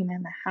happening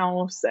in the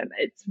house, and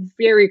it's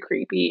very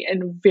creepy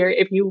and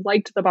if you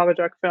liked the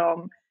Babadook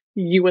film,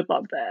 you would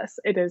love this.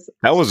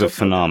 That was a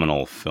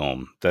phenomenal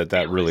film.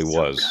 That really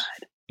was.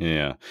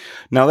 Yeah.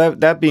 Now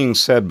that being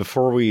said,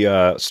 before we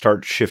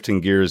start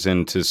shifting gears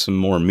into some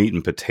more meat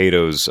and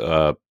potatoes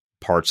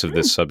parts of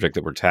this subject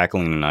that we're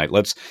tackling tonight,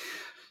 let's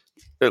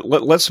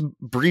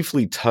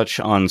briefly touch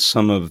on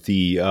some of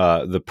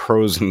the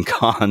pros and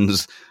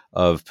cons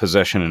of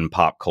possession in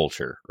pop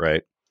culture,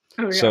 right?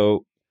 Oh, yeah.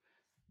 So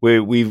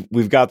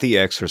we've got The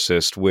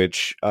Exorcist,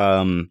 which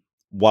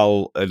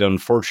while it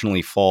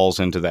unfortunately falls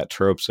into that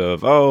tropes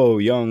of,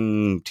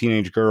 young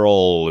teenage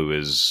girl who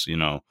is,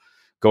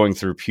 going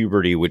through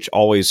puberty, which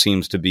always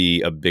seems to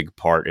be a big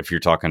part if you're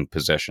talking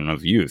possession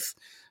of youth.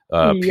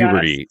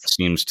 Puberty Yes.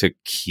 seems to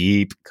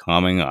keep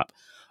coming up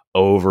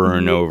over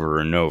and Ye- over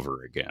and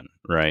over again,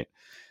 right?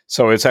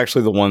 So it's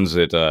actually the ones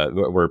that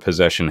where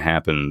possession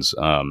happens,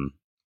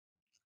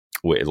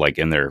 like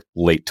in their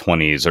late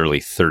 20s, early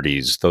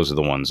 30s. Those are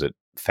the ones that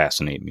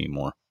fascinate me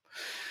more.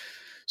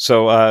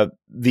 So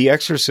The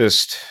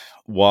Exorcist,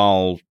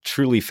 while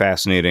truly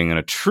fascinating and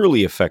a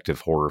truly effective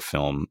horror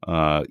film,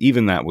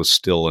 even that was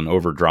still an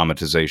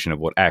over-dramatization of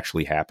what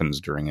actually happens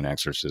during an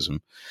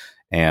exorcism.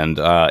 And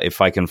if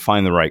I can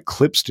find the right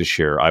clips to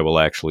share, I will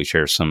actually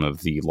share some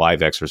of the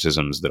live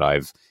exorcisms that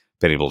I've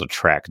been able to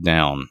track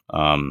down.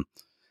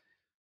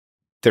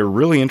 They're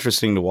really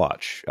interesting to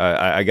watch.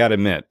 I got to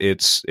admit,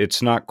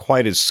 it's not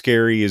quite as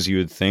scary as you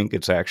would think.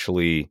 It's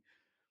actually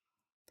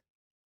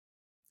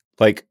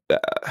like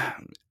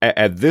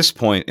at this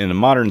point, in the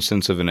modern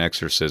sense of an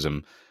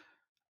exorcism,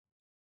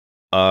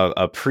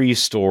 a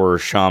priest or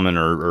shaman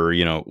or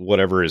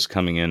whatever is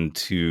coming in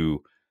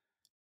to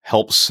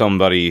help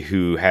somebody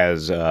who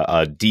has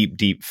a deep,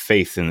 deep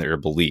faith in their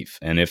belief.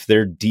 And if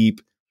their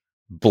deep,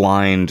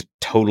 blind,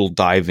 total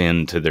dive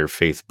into their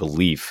faith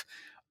belief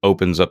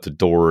opens up the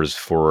doors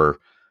for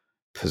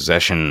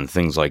possession,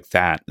 things like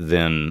that,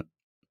 then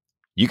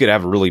you could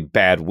have a really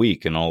bad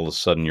week and all of a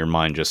sudden your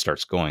mind just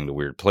starts going to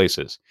weird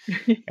places.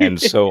 And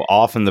so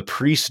often the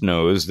priest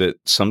knows that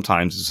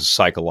sometimes it's a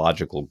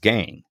psychological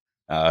game.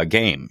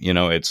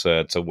 It's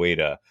a way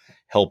to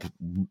help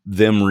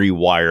them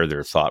rewire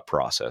their thought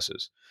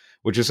processes,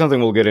 which is something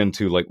we'll get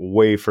into like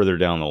way further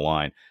down the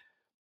line.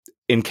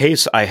 In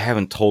case I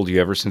haven't told you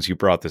ever since you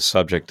brought this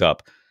subject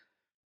up,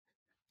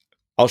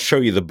 I'll show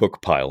you the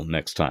book pile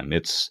next time.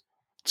 It's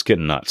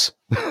getting nuts.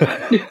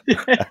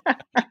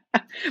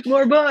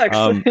 More books.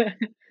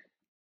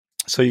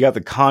 So you got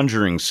the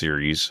Conjuring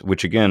series,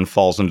 which again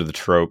falls into the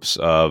tropes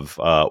of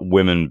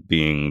women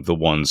being the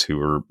ones who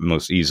are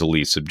most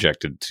easily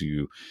subjected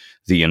to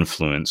the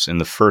influence. In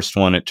the first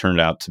one, it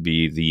turned out to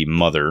be the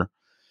mother.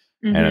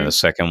 And in the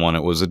second one,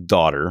 it was a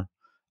daughter.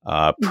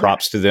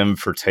 Props to them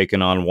for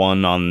taking on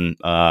one on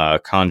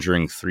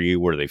Conjuring 3,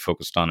 where they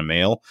focused on a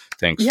male.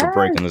 Thanks for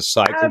breaking the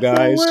cycle,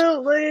 guys.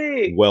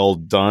 Absolutely. Well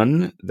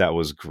done. That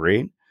was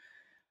great.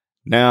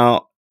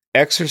 Now,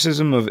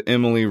 Exorcism of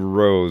Emily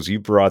Rose, you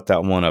brought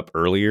that one up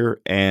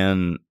earlier.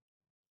 And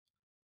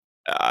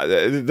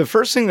the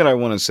first thing that I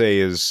want to say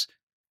is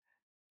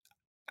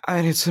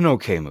it's an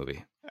okay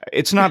movie.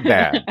 It's not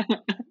bad,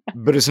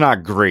 but it's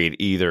not great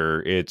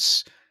either.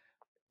 It's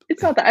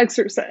not The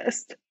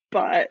Exorcist,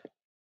 but...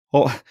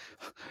 Well,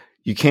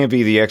 you can't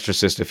be The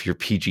Exorcist if you're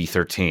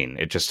PG-13.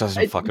 It just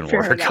doesn't fucking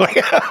work.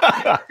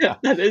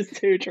 That is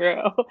too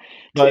true.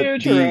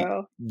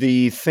 True.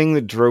 The thing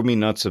that drove me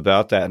nuts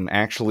about that, and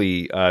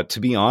actually, to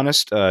be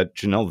honest,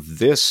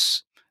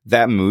 Janelle,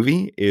 that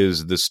movie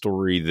is the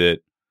story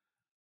that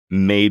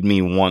made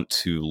me want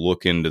to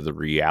look into the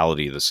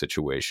reality of the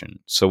situation.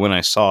 So when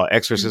I saw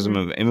Exorcism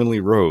of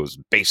Emily Rose,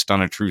 based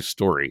on a true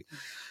story,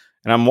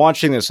 and I'm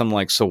watching this, I'm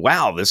like, so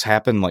wow, this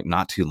happened like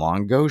not too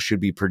long ago.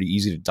 Should be pretty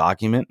easy to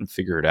document and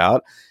figure it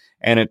out.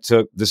 And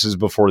this is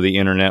before the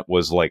internet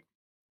was like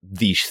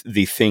the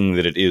thing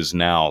that it is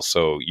now.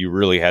 So you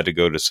really had to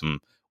go to some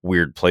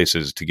weird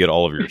places to get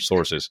all of your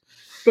sources.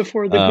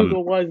 Before the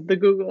Google was the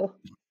Google.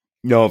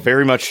 No,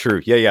 very much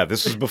true. Yeah.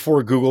 This is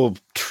before Google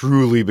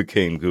truly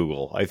became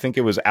Google. I think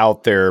it was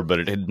out there, but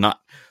it had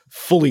not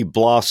fully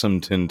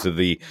blossomed into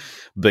the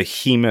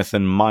behemoth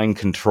and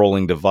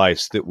mind-controlling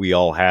device that we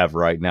all have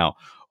right now.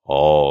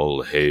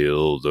 All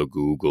hail the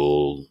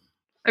Google.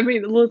 I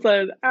mean,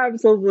 listen,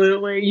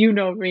 absolutely. You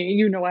know me.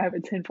 You know I have a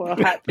tinfoil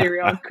hat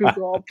theory on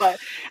Google, but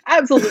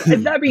absolutely.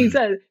 And that being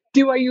said,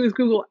 do I use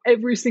Google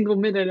every single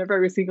minute of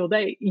every single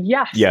day?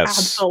 Yes.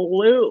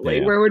 Absolutely.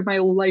 Yeah. Where would my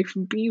life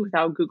be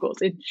without Google?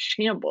 It's in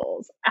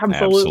shambles.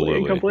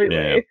 Absolutely. Completely.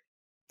 Yeah.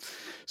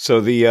 So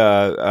the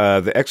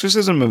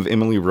Exorcism of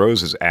Emily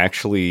Rose is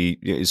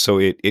actually, so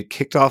it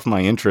kicked off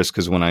my interest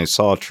because when I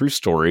saw a true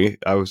story,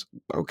 I was,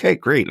 okay,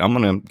 great. I'm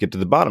going to get to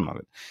the bottom of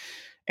it.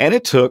 And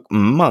it took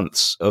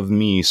months of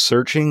me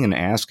searching and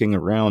asking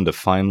around to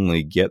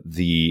finally get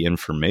the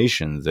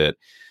information that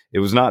it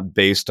was not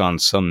based on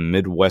some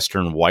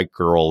Midwestern white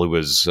girl who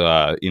was,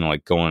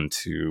 like going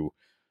to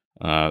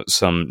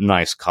some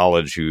nice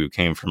college who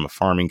came from a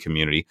farming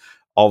community.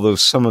 Although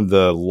some of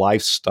the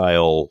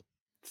lifestyle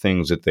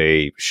things that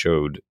they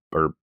showed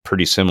are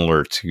pretty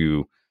similar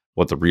to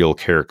what the real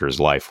character's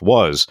life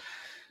was.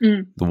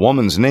 The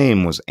woman's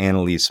name was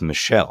Anneliese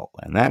Michel,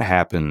 and that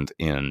happened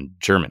in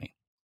Germany.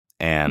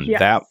 And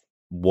that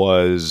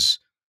was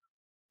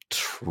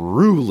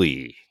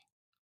truly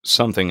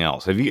something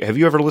else. Have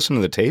you ever listened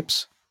to the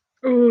tapes?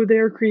 Oh,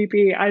 they're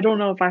creepy. I don't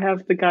know if I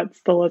have the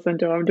guts to listen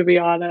to them, to be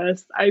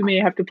honest. I may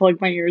have to plug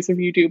my ears if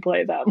you do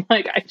play them.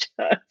 Like,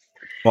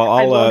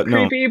 I love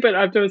creepy, but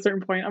up to a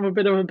certain point, I'm a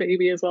bit of a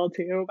baby as well,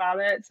 too, about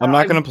it. So I'm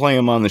not going to play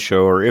them on the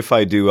show, or if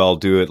I do, I'll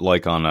do it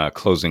like on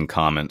closing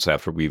comments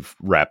after we've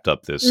wrapped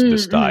up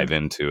this dive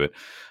into it.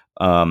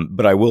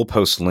 But I will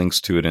post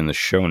links to it in the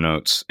show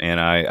notes. And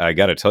I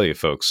got to tell you,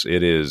 folks,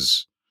 it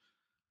is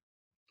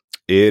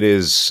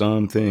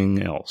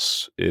something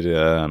else.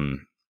 It'll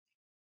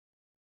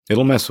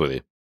mess with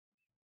you.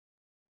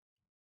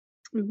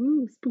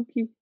 Ooh,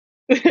 spooky.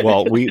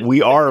 Well,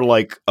 we are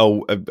like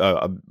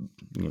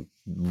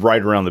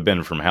right around the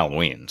bend from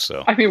Halloween.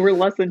 So I mean, we're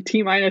less than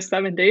T-minus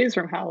 7 days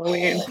from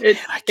Halloween.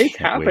 It's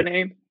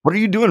happening. Wait. What are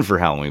you doing for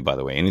Halloween, by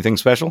the way? Anything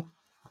special?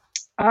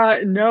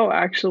 No,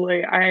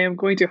 actually, I am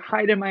going to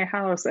hide in my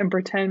house and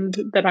pretend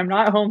that I'm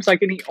not home so I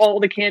can eat all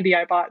the candy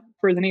I bought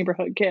for the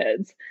neighborhood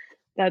kids.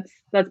 That's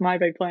my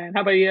big plan.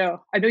 How about you?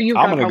 I know you've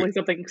got probably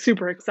something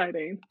super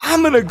exciting.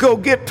 I'm gonna go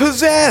get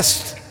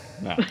possessed.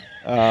 No.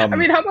 I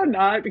mean, how about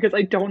not? Because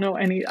I don't know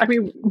any. I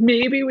mean,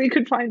 maybe we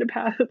could find a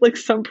path, like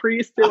some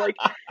priest to like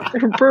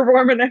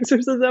perform an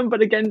exorcism.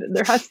 But again,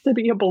 there has to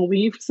be a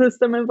belief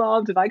system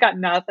involved, and I got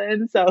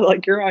nothing. So,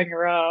 like, you're on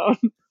your own.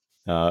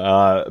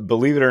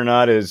 Believe it or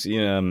not, is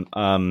on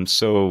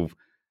the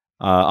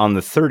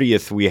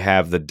 30th we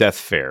have the Death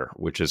Fair,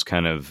 which is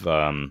kind of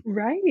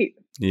right.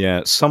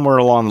 Yeah, somewhere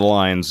along the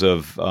lines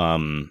of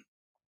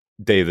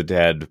Day of the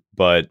Dead,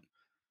 but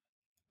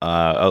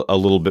a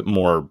little bit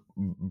more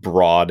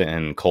broad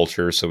in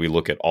culture. So we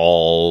look at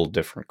all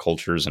different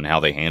cultures and how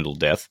they handle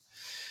death.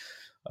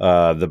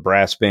 The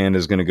brass band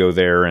is going to go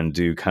there and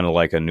do kind of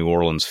like a New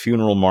Orleans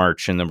funeral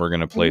march, and then we're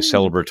going to play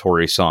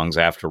celebratory songs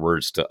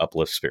afterwards to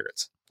uplift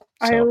spirits.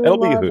 So it'll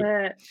be a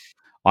hoot.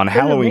 On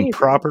Halloween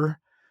proper,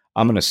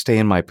 I'm going to stay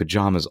in my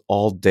pajamas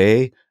all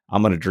day.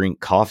 I'm going to drink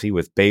coffee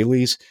with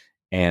Bailey's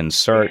and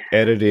start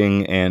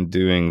editing and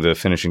doing the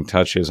finishing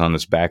touches on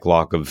this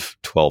backlog of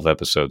 12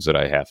 episodes that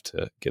I have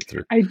to get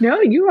through. I know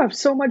you have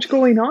so much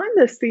going on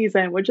this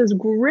season, which is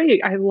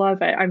great. I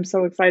love it. I'm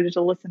so excited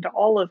to listen to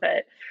all of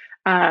it.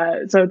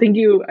 So thank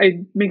you.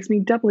 It makes me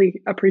doubly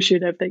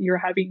appreciative that you're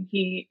having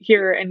me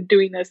here and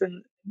doing this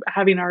and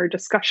having our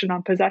discussion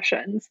on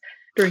possessions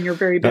during your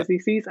very busy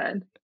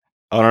season.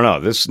 Oh, no.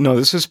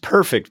 This is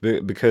perfect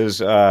because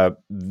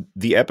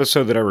the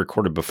episode that I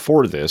recorded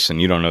before this, and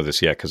you don't know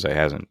this yet because it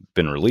hasn't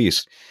been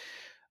released,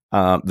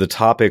 the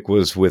topic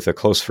was with a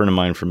close friend of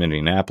mine from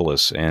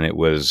Indianapolis, and it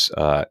was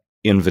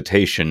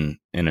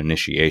invitation and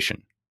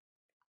initiation.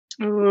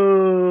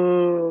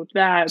 Oh,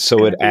 that's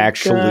so it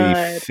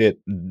actually fit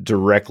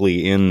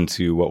directly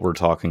into what we're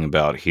talking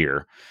about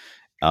here.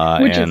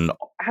 Which is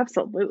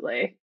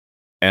absolutely.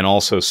 And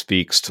also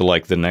speaks to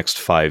like the next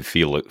 5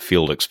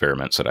 field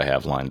experiments that I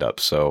have lined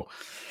up. So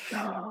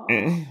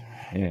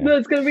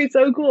that's going to be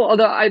so cool.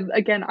 Although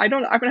we're going to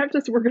have to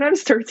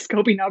start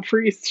scoping out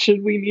priests.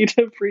 Should we need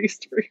a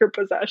priest for your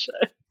possession?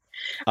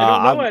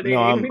 I'm already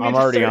on it.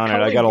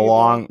 I got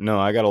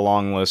a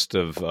long list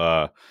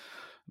of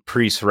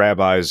priests,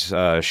 rabbis,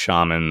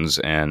 shamans,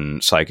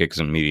 and psychics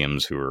and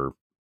mediums who are.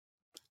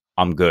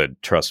 I'm good.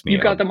 Trust me.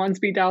 You've got them on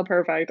speed dial.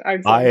 Perfect. I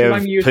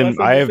have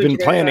been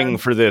planning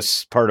for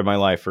this part of my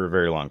life for a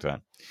very long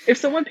time. If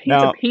someone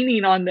paints a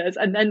painting on this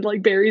and then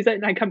like buries it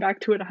and I come back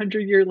to it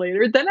 100 years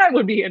later, then I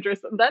would be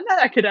interested. Then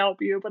I could help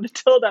you. But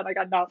until then, I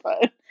got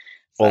nothing.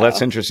 Well,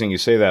 that's interesting you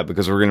say that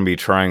because we're going to be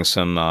trying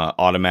some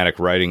automatic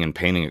writing and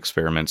painting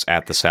experiments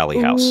at the Sally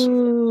House.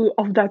 Ooh,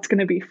 that's going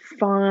to be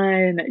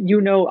fun.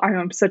 You know,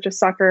 I'm such a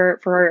sucker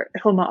for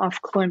Hilma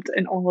af Klint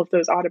and all of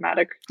those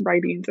automatic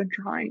writings and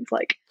drawings.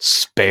 Like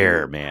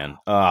Spare, man.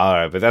 All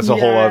right, but that's a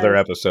whole other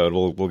episode.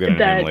 We'll get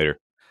into him later.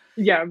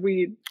 Yeah,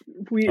 we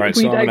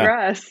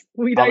digress.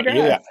 We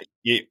digress.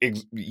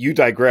 You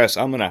digress.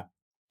 I'm gonna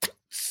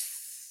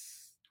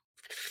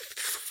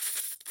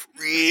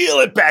reel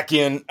it back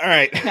in. All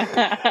right. This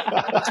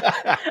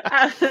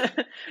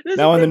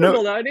now is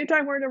typical, though.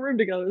 Anytime we're in a room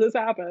together, this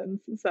happens.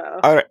 So,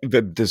 all right,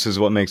 but this is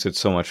what makes it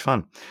so much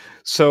fun.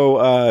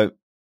 So,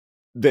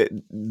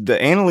 the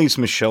Anneliese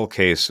Michel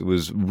case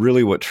was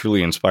really what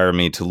truly inspired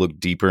me to look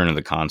deeper into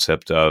the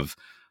concept of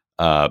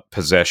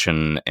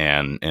possession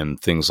and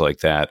things like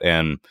that,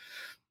 and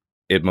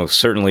it most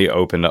certainly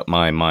opened up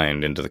my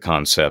mind into the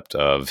concept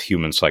of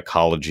human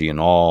psychology and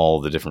all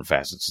the different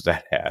facets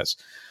that has.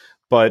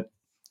 But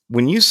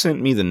when you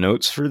sent me the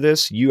notes for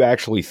this, you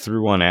actually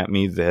threw one at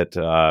me that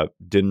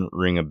didn't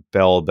ring a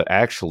bell, but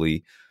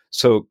actually,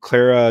 so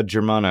Clara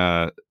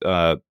Germana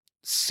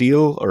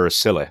Seal or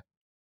Sille?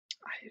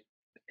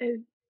 It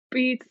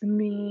beats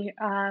me.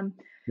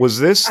 Was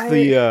this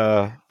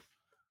the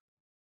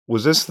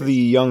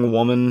young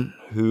woman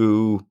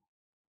who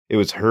it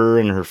was her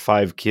and her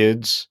 5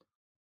 kids?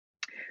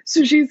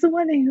 So she's the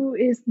one who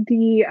is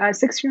the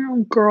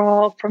 6-year-old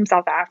girl from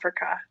South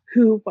Africa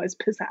who was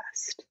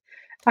possessed.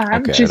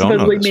 She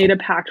supposedly made a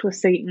pact with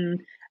Satan,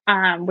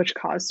 which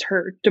caused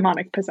her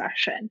demonic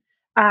possession,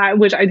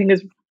 which I think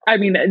is, I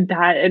mean,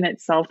 that in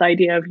itself, the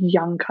idea of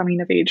young coming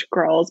of age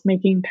girls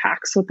making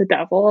pacts with the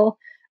devil.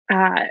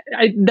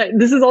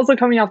 This is also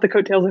coming off the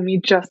coattails of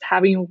me just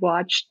having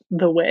watched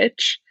The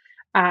Witch,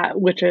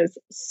 which is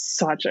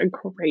such a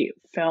great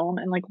film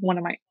and like one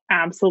of my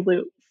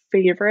absolute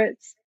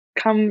favorites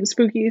come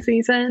spooky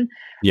season.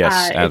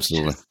 Yes,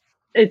 absolutely.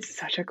 It's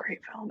such a great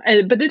film,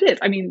 but it is.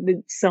 I mean,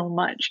 it's so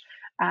much.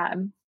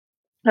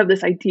 have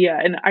this idea,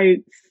 and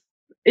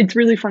it's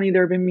really funny.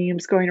 There have been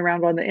memes going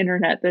around on the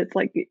internet that's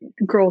like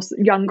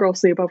young girl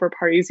sleepover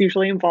parties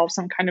usually involve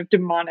some kind of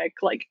demonic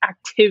like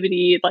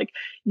activity, like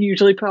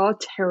usually put out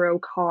tarot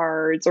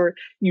cards or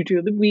you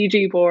do the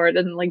Ouija board,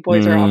 and like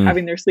boys are off Mm,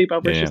 having their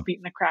sleepovers yeah. just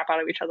beating the crap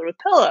out of each other with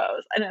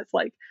pillows. And it's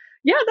like,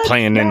 yeah,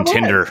 Playing that was.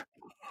 Nintendo.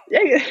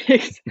 Yeah,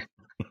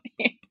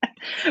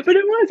 but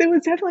it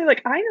was definitely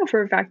like, I know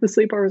for a fact the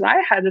sleepovers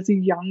I had as a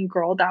young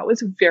girl, that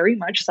was very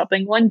much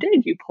something one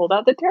did. You pulled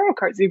out the tarot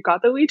cards, you've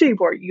got the Ouija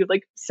board, you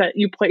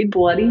played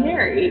Bloody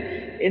Mary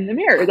in the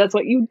mirror. That's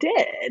what you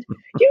did.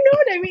 You know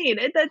what I mean?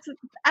 That's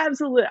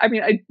absolute. I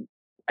mean,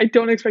 I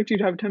don't expect you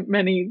to have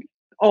many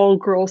all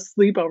girl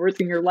sleepovers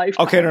in your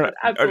lifetime. Okay, but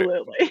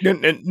absolutely.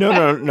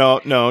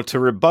 No. To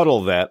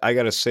rebuttal that, I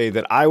got to say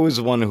that I was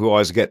the one who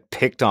always get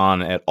picked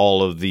on at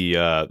all of the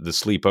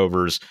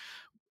sleepovers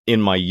in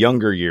my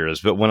younger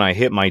years. But when I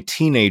hit my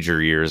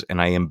teenager years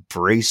and I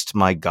embraced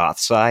my goth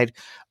side,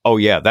 oh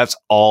yeah, that's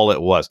all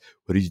it was.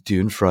 What are you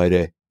doing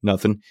Friday?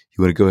 Nothing.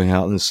 You want to go hang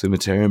out in the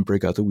cemetery and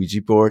break out the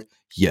Ouija board?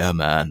 Yeah,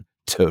 man,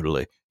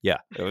 totally. Yeah,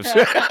 it was.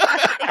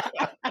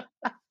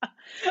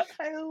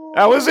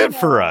 That was it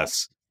for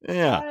us.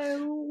 Yeah. I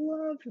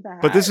love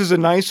that. But this is a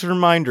nice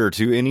reminder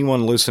to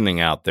anyone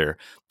listening out there.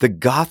 The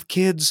goth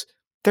kids,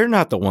 they're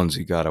not the ones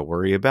you got to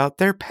worry about.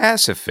 They're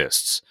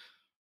pacifists.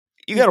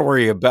 You got to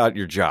worry about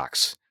your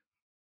jocks.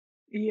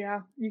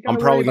 Yeah. I'm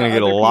probably going to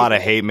get a lot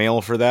of hate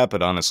mail for that,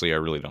 but honestly, I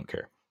really don't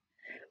care.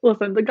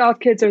 Listen, the goth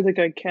kids are the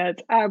good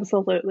kids.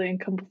 Absolutely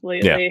and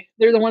completely. Yeah.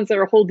 They're the ones that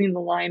are holding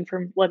the line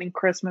from letting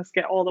Christmas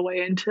get all the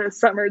way into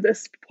summer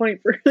this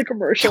point for the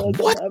commercial.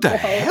 What the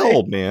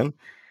hell, man?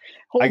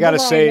 I got to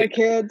say,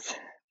 kids.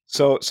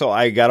 So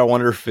I got to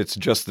wonder if it's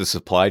just the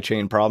supply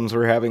chain problems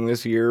we're having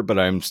this year, but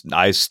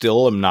I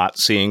still am not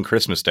seeing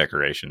Christmas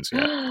decorations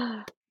yet.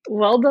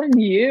 Well done,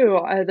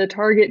 you. The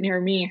Target near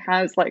me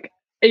has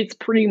it's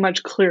pretty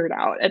much cleared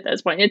out at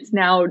this point. It's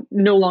now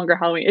no longer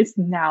Halloween. It's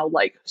now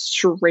like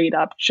straight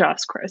up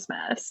just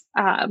Christmas.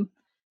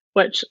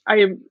 Which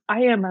I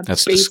am a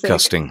That's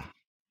disgusting.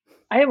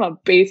 I am a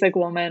basic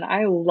woman.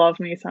 I love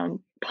me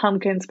some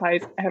pumpkin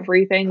spice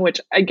everything, which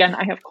again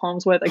I have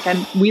qualms with.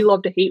 Again, we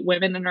love to hate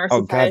women in our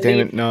society. Oh god damn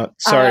it! No,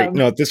 sorry,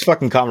 no. This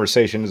fucking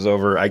conversation is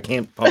over. I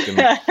can't pumpkin.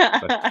 Well,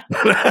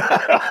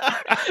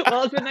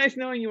 it's been nice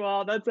knowing you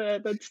all. That's a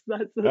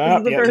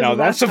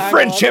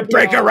friendship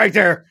breaker right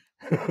there.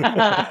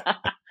 I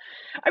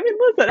mean,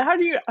 listen. How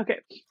do you? Okay,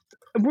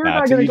 we're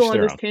not going to go on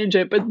this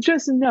tangent, but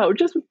just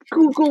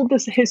Google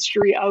this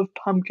history of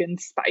pumpkin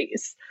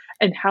spice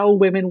and how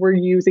women were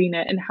using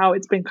it and how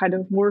it's been kind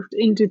of morphed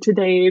into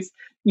today's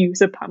use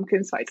of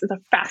pumpkin spice. It's a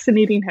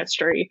fascinating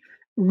history,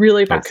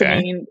 really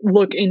fascinating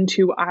look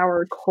into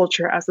our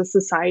culture as a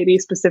society,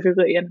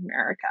 specifically in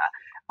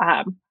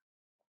America.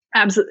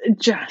 Absolutely,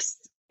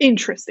 just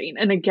interesting.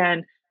 And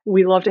again,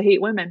 we love to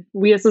hate women.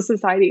 We as a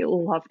society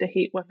love to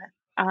hate women.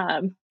 I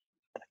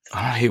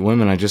don't hate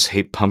women. I just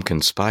hate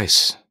pumpkin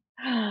spice.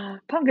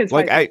 Pumpkin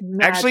spice.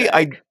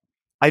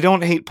 I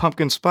don't hate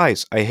pumpkin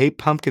spice. I hate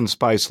pumpkin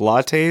spice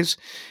lattes,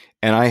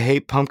 and I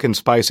hate pumpkin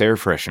spice air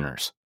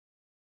fresheners.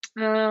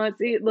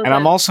 And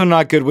I'm also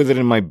not good with it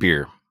in my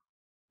beer.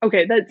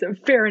 Okay, that's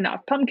fair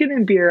enough. Pumpkin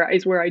and beer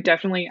is where I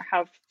definitely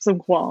have some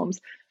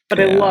qualms. But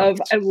yeah.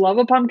 I love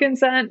a pumpkin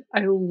scent.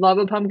 I love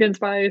a pumpkin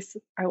spice.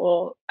 I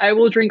will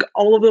drink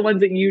all of the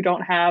ones that you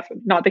don't have,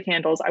 not the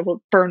candles. I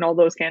will burn all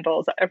those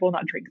candles. I will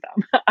not drink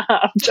them.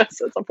 Just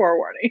as a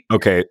forewarning.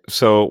 Okay,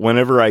 so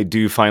whenever I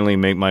do finally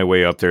make my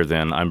way up there,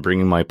 then I'm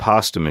bringing my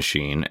pasta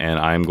machine and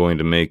I'm going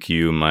to make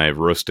you my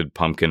roasted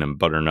pumpkin and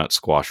butternut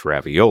squash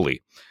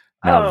ravioli.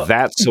 Now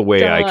that's the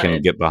way I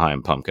can get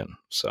behind pumpkin.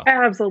 So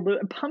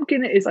absolutely,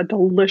 pumpkin is a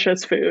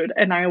delicious food,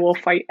 and I will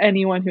fight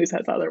anyone who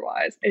says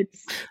otherwise.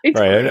 It's right.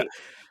 Great.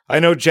 I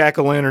know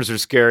jack-o'-lanterns are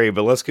scary,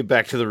 but let's get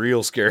back to the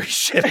real scary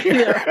shit.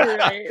 Yeah,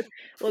 right.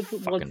 Let's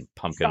stop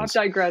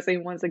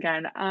digressing once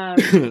again.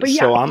 But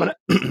yeah. So I'm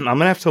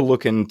gonna have to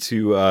look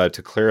into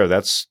to Clara.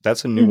 That's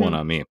a new one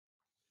on me.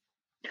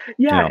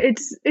 Yeah,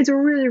 it's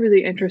really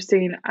really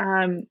interesting.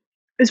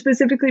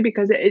 Specifically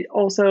because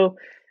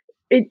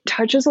it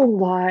touches a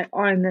lot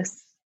on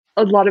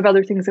a lot of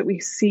other things that we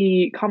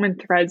see, common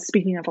threads,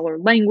 speaking of other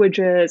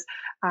languages,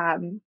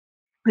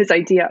 this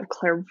idea of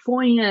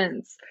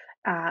clairvoyance,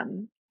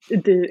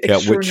 the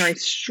extraordinary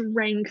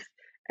strength,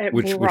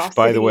 which,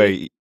 by the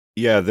way,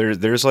 yeah,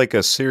 there's like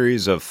a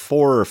series of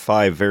 4 or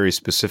 5 very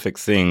specific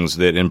things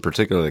that, in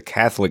particular, the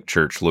Catholic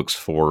Church looks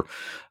for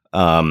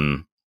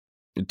to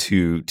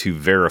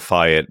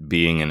verify it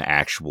being an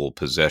actual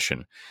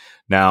possession.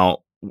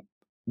 Now,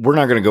 we're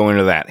not going to go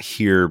into that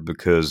here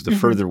because the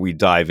further we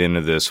dive into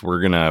this,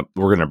 we're gonna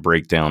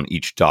break down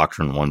each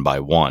doctrine one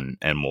by one,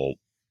 and we'll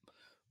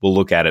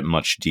look at it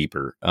much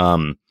deeper.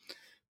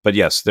 But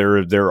yes,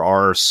 there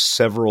are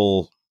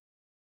several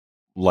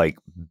like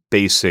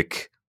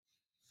basic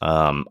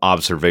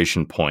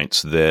observation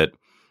points that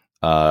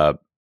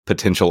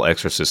potential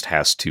exorcist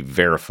has to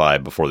verify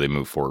before they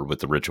move forward with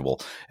the ritual,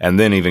 and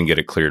then even get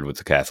it cleared with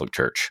the Catholic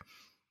Church.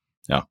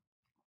 Yeah,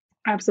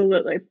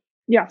 absolutely.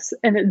 Yes,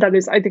 and that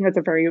is, I think that's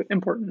a very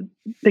important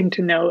thing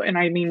to know, and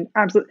I mean,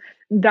 absolutely,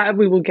 that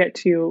we will get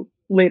to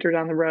later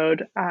down the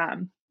road,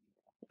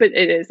 but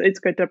it's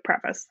good to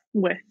preface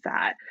with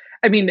that.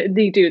 I mean,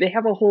 they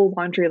have a whole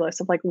laundry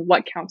list of, like,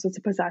 what counts as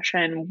a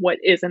possession, what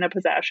isn't a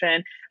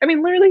possession. I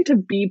mean, literally to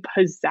be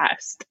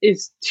possessed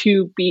is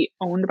to be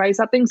owned by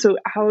something, so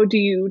how do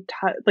you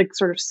like,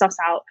 sort of suss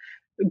out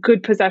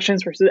good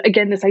possessions versus,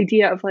 again, this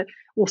idea of, like,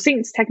 well,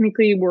 saints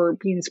technically were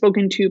being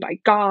spoken to by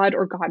God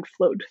or God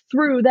flowed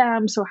through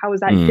them, so how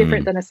is that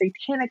different Mm, than a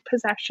satanic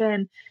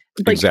possession?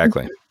 Like,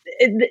 exactly.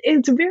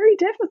 it's very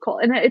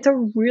difficult, and it's a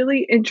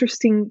really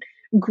interesting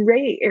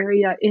gray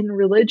area in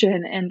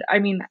religion. And I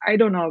mean, I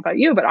don't know about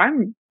you, but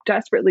I'm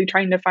desperately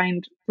trying to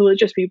find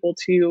religious people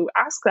to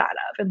ask that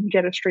of and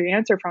get a straight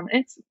answer from.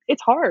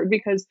 It's hard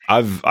because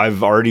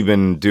I've already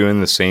been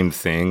doing the same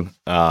thing.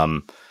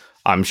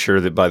 I'm sure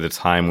that by the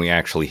time we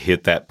actually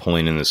hit that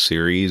point in the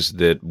series,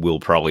 that we'll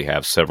probably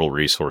have several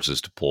resources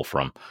to pull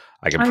from.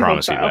 I can I hope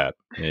promise you so. that.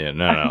 Yeah,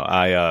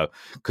 no.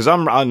 Because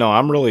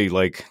I'm really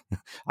like,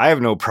 I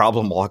have no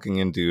problem walking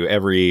into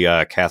every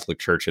Catholic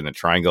church in the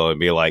Triangle and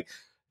be like,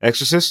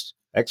 exorcist,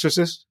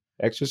 exorcist,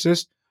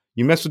 exorcist.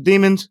 You mess with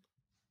demons.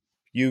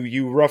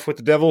 You rough with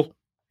the devil.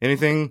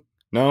 Anything?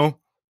 No,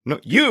 no.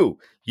 You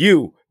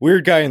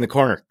weird guy in the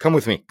corner. Come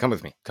with me. Come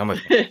with me. Come with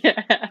me.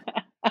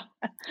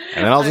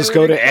 And then I'll I just would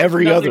go to accept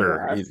every nothing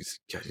other.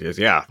 less.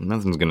 Yeah,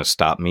 nothing's going to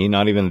stop me.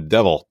 Not even the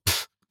devil.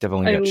 Pfft, devil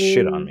ain't I got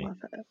shit on me. love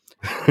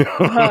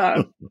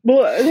it.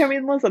 Well, I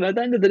mean, listen, at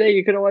the end of the day,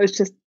 you could always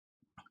just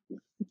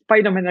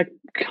fight them in a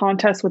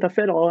contest with a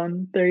fiddle,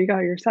 and there you go,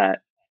 you're set.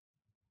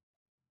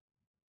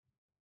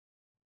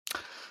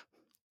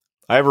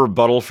 I have a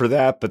rebuttal for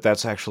that, but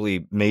that's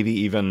actually maybe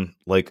even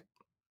like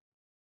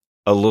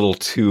a little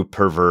too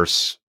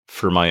perverse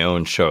for my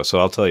own show. So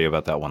I'll tell you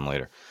about that one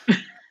later.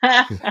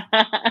 I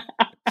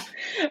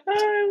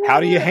How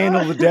love do you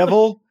handle the it.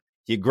 devil?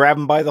 You grab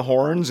him by the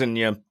horns and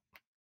you,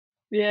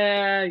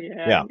 Yeah,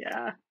 yeah, yeah.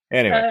 yeah.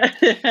 Anyway, Uh,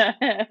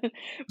 but that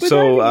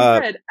so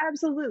being said,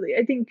 absolutely,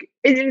 I think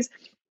it is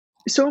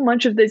so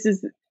much of this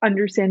is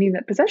understanding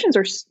that possessions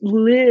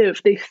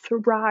they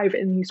thrive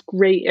in these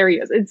gray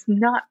areas. It's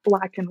not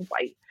black and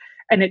white.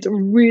 And it's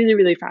really,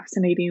 really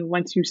fascinating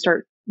once you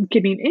start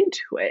getting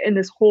into it. And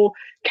this whole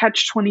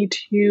catch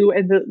 22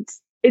 and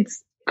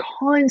it's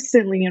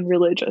constantly in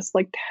religious,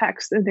 like,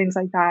 text and things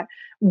like that.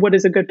 What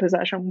is a good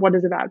possession? What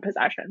is a bad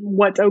possession?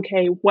 What's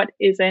okay? What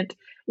isn't?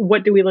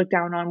 What do we look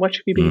down on? What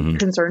should we be mhm.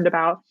 concerned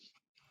about?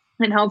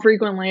 And how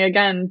frequently,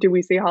 again, do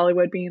we see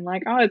Hollywood being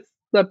like, "Oh, it's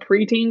the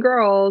preteen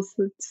girls.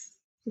 This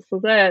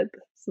is it.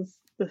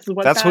 This is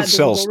what's That's what bad. This is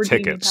what sells we're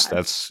deeming tickets. bad."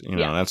 That's,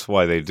 Yeah, that's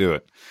why they do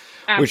it.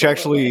 Which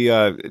absolutely.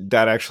 actually,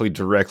 that actually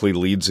directly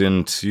leads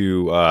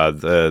into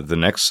the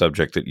next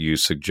subject that you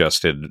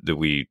suggested that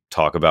we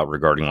talk about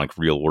regarding like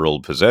real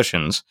world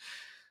possessions,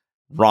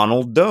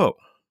 Ronald Doe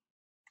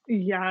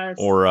Yes.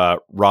 or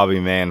Robbie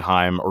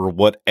Mannheim or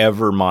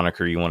whatever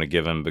moniker you want to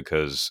give him,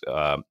 because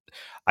I,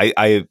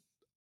 I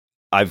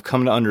I've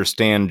come to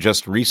understand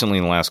just recently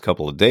in the last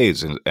couple of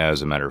days,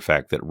 as a matter of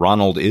fact, that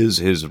Ronald is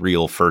his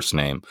real first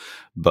name,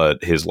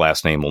 but his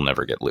last name will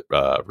never get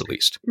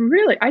released.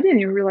 Really? I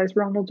didn't even realize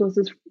Ronald was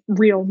his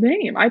real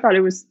name. I thought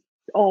it was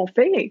all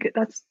fake.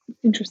 That's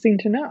interesting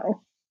to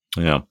know.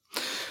 Yeah.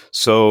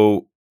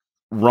 So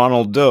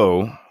Ronald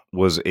Doe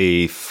was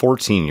a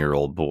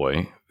 14-year-old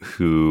boy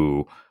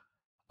who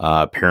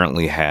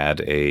apparently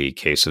had a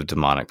case of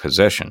demonic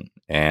possession.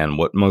 And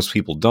what most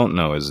people don't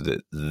know is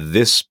that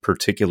this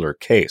particular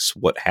case,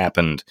 what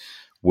happened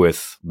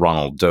with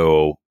Ronald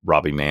Doe,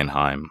 Robbie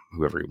Mannheim,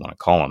 whoever you want to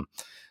call him,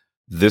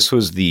 this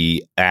was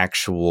the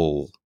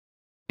actual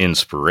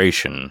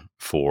inspiration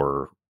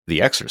for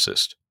The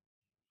Exorcist.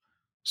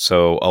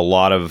 So a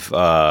lot of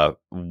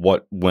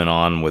what went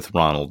on with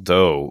Ronald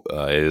Doe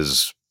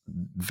is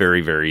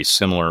very, very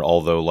similar,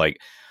 although like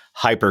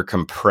hyper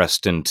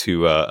compressed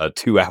into a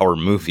 2 hour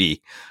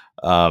movie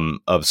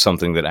of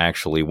something that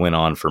actually went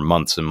on for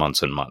months and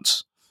months and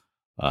months.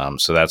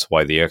 So that's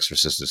why The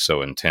Exorcist is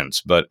so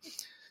intense. But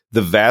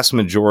the vast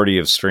majority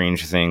of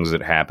strange things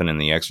that happen in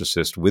The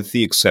Exorcist, with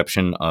the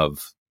exception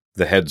of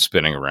the head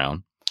spinning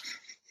around,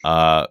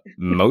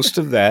 most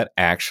of that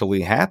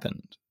actually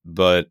happened.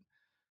 But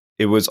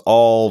it was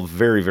all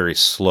very, very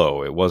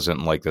slow. It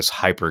wasn't like this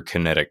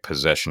hyperkinetic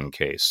possession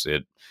case.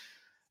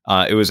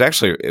 It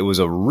was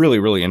a really,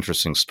 really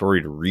interesting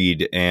story to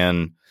read.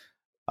 And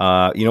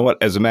you know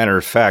what? As a matter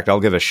of fact, I'll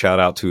give a shout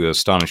out to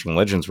Astonishing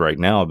Legends right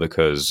now,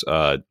 because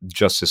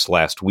just this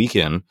last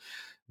weekend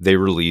they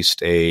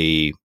released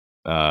a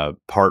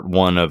part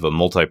one of a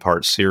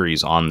multi-part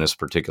series on this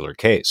particular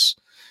case.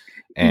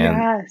 And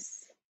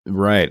Yes.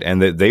 right,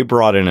 and they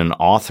brought in an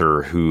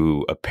author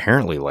who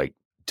apparently like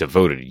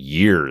devoted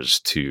years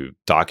to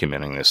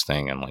documenting this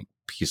thing and like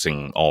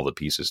piecing all the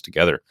pieces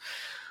together.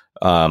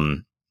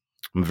 I'm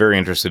very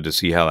interested to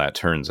see how that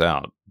turns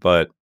out.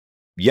 But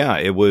yeah,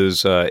 it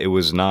was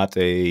not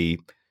a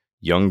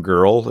young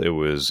girl; it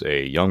was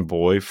a young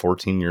boy,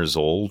 14 years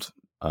old.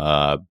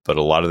 But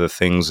a lot of the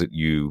things that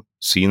you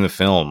see in the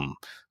film,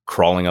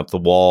 crawling up the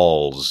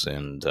walls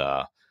and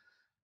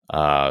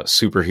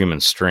superhuman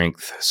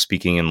strength,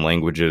 speaking in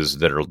languages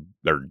that are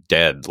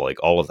dead.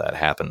 Like all of that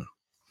happened.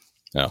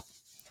 Yeah.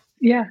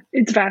 Yeah,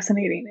 it's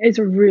fascinating. It's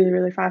really,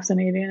 really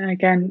fascinating. And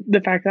again,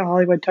 the fact that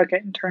Hollywood took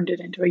it and turned it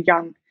into a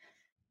young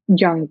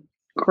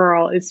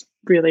girl is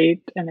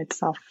really in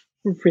itself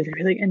really,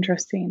 really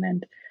interesting.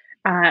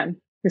 And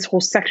this whole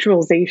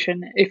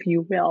sexualization, if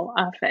you will,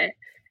 of it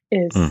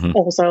is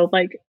also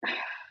like,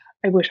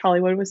 I wish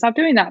Hollywood would stop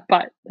doing that,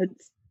 but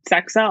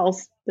sex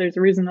sells. There's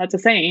a reason that's a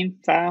saying.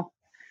 So,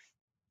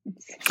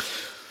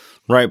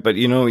 right. But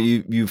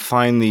you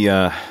find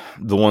the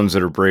ones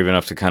that are brave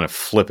enough to kind of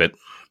flip it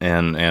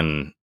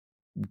and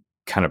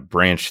kind of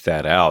branch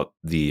that out.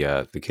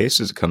 The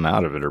cases that come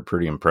out of it are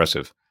pretty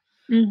impressive.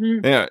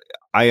 Mm-hmm. Yeah,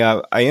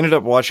 I ended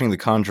up watching The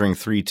Conjuring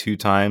 3 2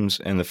 times,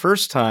 and the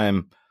first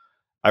time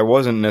I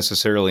wasn't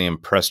necessarily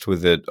impressed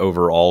with it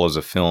overall as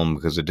a film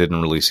because it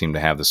didn't really seem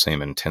to have the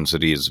same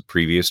intensity as the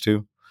previous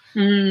two.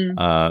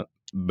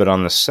 But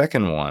on the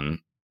second one,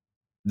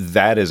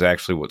 that is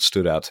actually what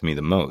stood out to me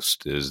the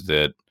most, is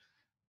that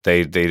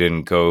they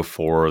didn't go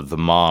for the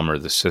mom or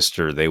the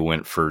sister. They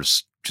went for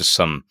just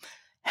some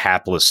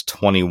hapless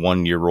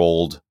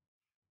 21-year-old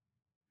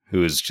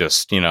who is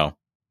just,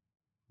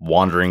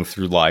 wandering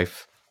through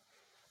life.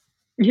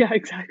 Yeah,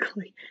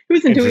 exactly. He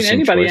wasn't doing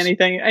anybody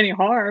any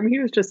harm. He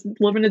was just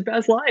living his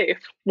best life.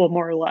 Well,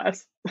 more or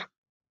less.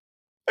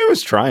 I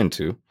was trying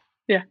to.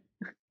 Yeah.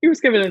 He was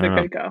giving it a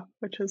good go,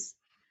 which is...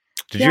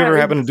 Did you ever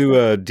happen to do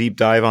a deep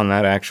dive on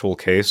that actual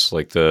case?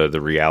 Like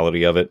the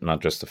reality of it,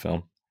 not just the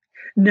film?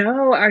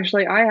 No,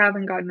 actually, I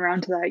haven't gotten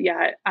around to that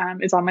yet.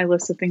 It's on my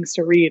list of things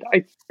to read.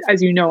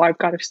 As you know, I've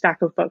got a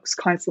stack of books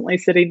constantly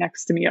sitting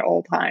next to me at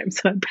all times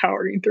that I'm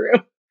powering through.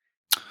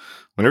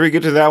 Whenever you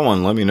get to that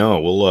one, let me know.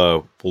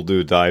 We'll do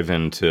a dive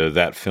into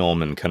that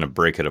film and kind of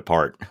break it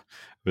apart. It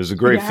was a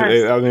great.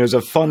 Yes. It was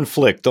a fun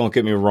flick. Don't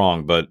get me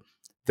wrong, but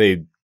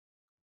it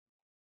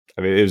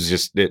was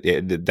just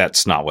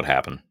that's not what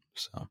happened.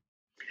 So.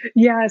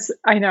 Yes,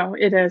 I know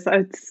it is.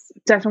 It's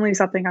definitely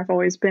something I've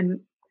always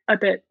been a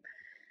bit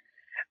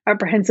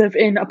apprehensive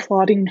in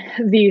applauding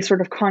the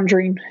sort of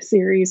Conjuring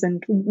series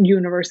and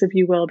universe, if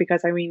you will,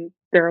 because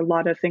there are a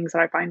lot of things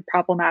that I find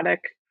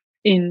problematic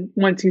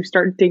once you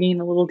start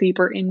digging a little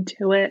deeper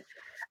into it.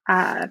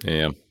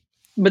 Yeah.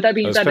 But that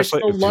being said, I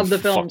still love the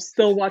films,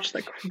 still watch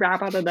the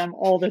crap out of them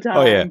all the time.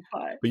 Oh yeah.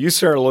 But you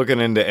start looking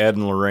into Ed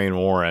and Lorraine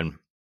Warren.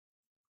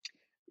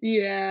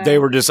 Yeah. They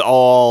were just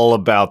all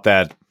about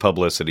that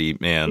publicity,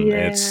 man.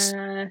 Yeah.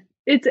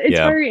 It's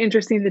very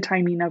interesting, the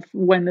timing of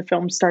when the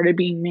film started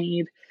being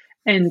made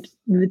and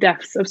the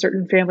deaths of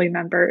certain family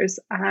members.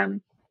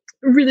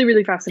 Really,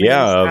 really fascinating.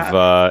 Yeah, stuff.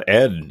 Of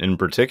Ed in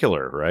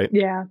particular, right?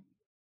 Yeah.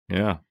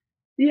 Yeah.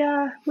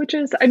 Yeah, which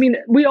is,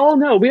 we all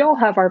know, we all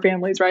have our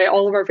families, right?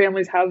 All of our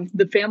families have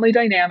the family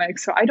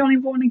dynamics. So I don't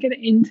even want to get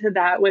into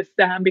that with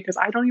them because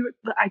I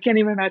can't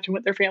even imagine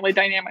what their family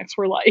dynamics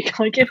were like.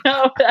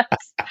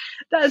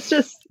 That's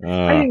just,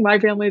 I think my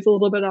family is a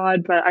little bit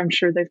odd, but I'm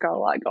sure they've got a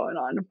lot going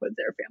on with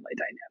their family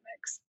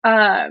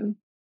dynamics.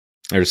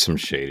 There's some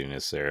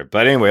shadiness there,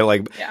 but anyway, all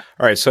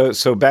right.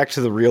 So back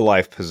to the real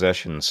life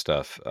possession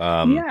stuff.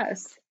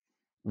 Yes.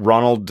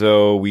 Ronald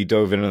Doe, we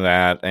dove into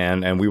that,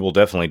 and we will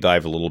definitely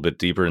dive a little bit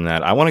deeper in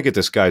that. I want to get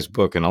this guy's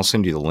book, and I'll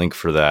send you the link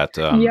for that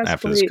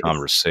after this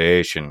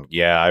conversation.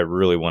 Yeah, I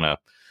really want to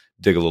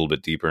dig a little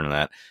bit deeper into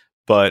that.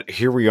 But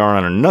here we are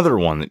on another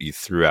one that you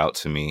threw out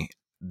to me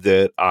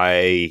that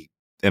I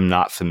am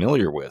not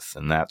familiar with,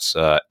 and that's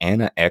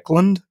Anna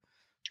Eklund.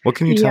 What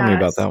can you tell me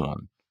about that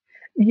one?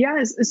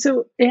 Yes,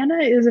 so Anna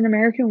is an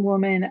American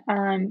woman,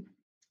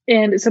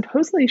 and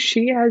supposedly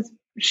she was.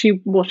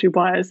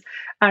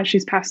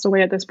 She's passed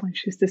away at this point.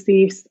 She's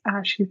deceased.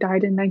 She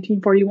died in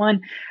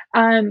 1941.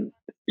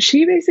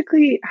 She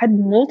basically had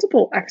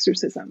multiple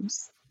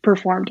exorcisms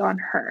performed on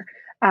her.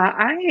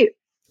 The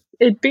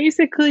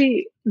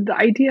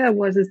idea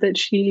was that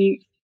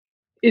she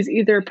is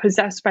either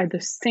possessed by the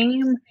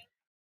same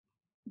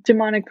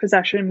demonic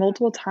possession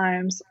multiple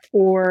times,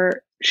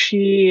 or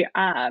she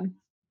was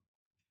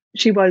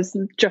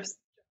just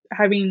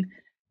having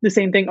the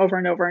same thing over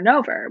and over and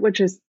over,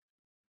 which is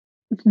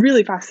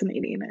really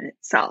fascinating in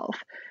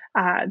itself,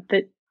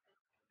 that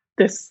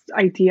this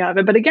idea of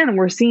it. But again,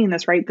 we're seeing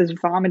this, right? This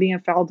vomiting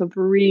of foul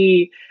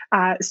debris,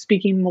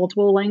 speaking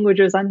multiple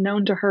languages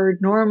unknown to her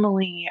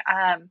normally.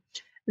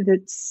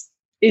 It's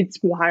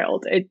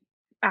wild. It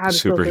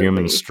absolutely.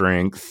 Superhuman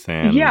strength.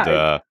 And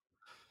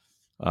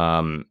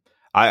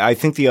I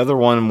think the other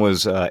one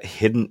was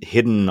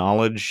hidden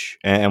knowledge.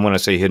 And when I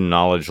say hidden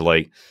knowledge,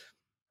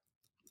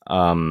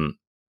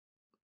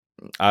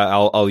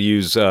 I'll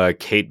use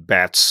Kate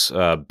Batt's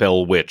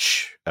Bell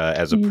Witch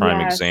as a prime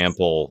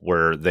example,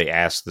 where they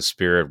ask the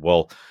spirit,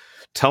 well,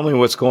 tell me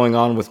what's going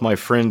on with my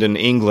friend in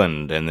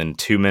England. And then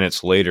 2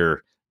 minutes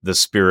later, the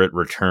spirit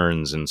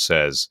returns and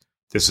says,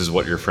 this is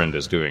what your friend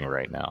is doing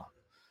right now.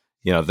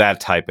 That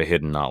type of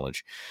hidden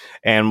knowledge.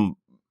 And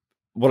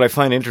what I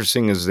find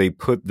interesting is they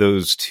put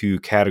those two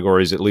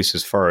categories, at least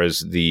as far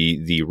as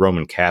the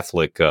Roman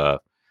Catholic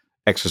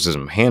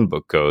exorcism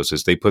handbook goes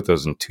is they put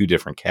those in two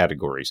different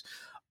categories: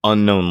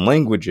 unknown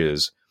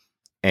languages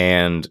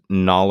and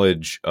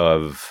knowledge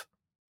of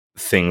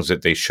things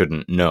that they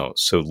shouldn't know.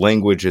 So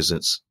language is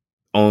its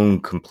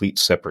own complete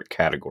separate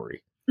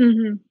category,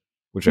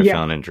 which I Yeah.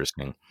 found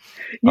interesting.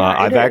 Yeah, it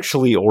I've is.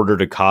 actually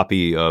ordered a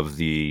copy of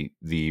the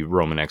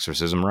Roman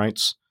exorcism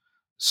rites.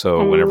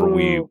 So whenever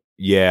we, Oh,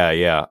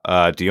 yeah.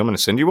 Do you want me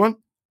to send you one?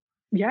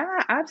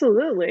 yeah,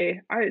 absolutely.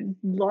 I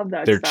love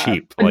that They're stuff.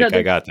 cheap. Like,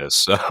 I got this.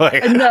 So,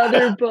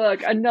 Another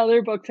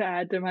book to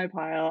add to my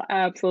pile.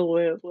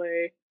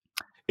 Absolutely.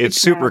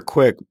 it's Like, yeah. super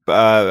quick.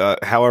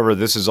 However,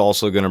 this is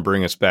also going to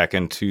bring us back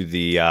into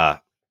the.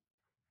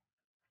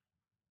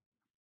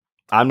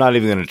 I'm not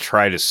even going to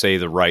try to say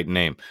the right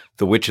name.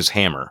 The Witch's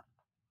Hammer.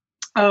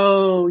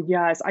 Oh,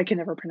 yes. I can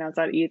never pronounce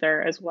that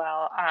either as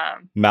well.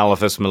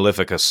 Malefus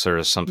Maleficus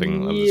or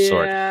something of the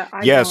sort. Yeah, I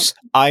don't. Yes,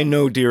 I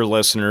know, dear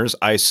listeners,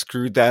 I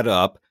screwed that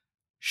up.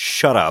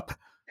 Shut up.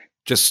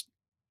 Just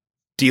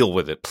deal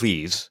with it,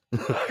 please.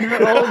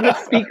 Not all of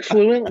us speak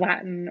fluent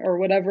Latin or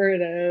whatever it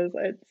is.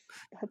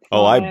 That's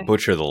Oh, not I my.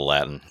 butcher the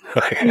Latin.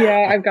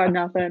 Yeah, I've got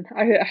nothing.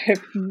 I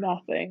have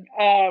nothing.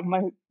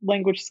 My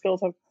language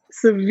skills have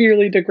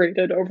severely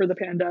degraded over the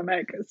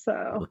pandemic.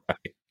 So,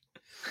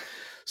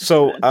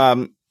 So,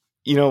 sad.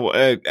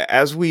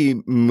 as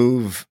we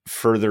move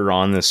further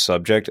on this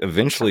subject,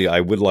 eventually I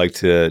would like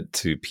to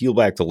peel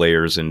back the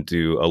layers and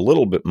do a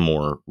little bit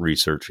more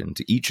research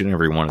into each and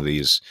every one of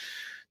these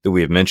that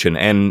we have mentioned.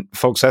 And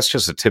folks, that's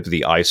just the tip of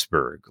the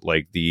iceberg.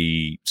 Like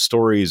the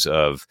stories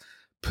of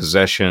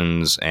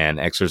possessions and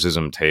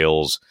exorcism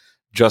tales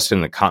just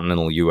in the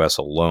continental US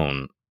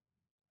alone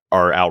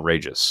are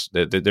outrageous.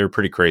 They're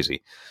pretty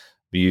crazy.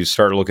 You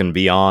start looking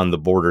beyond the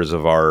borders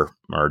of our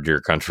dear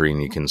country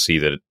and you can see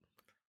that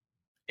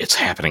it's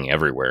happening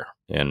everywhere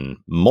in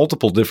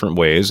multiple different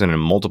ways and in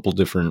multiple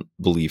different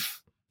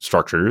belief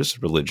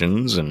structures,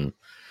 religions, and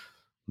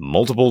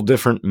multiple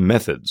different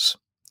methods.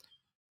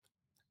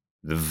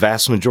 The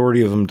vast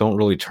majority of them don't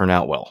really turn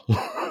out well.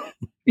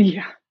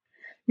 Yeah.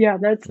 Yeah,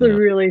 that's the Yeah.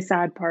 really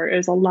sad part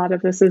is a lot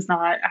of this is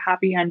not a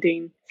happy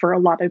ending for a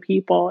lot of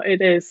people.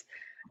 It is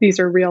these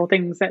are real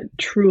things that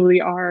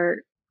truly are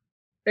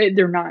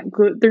they're not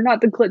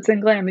the glitz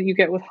and glam that you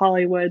get with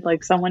Hollywood.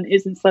 Like someone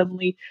isn't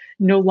suddenly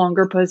no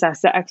longer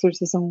possessed, the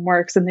exorcism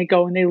works and they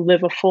go and they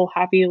live a full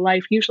happy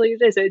life. Usually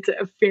it is. It's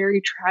a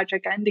very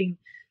tragic ending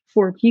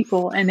for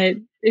people and it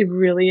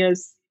really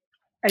is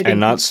I And think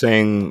not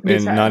saying, really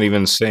and sad. not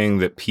even saying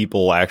that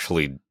people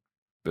actually,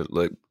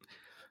 like,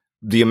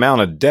 the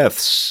amount of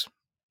deaths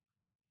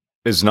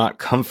is not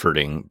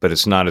comforting, but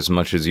it's not as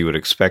much as you would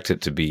expect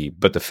it to be.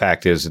 But the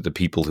fact is that the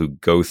people who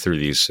go through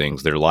these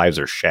things, their lives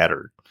are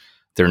shattered.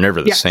 They're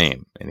never the Yes,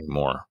 same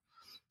anymore.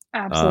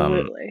 Um,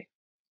 absolutely.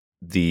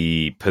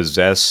 the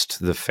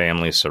possessed, the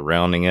family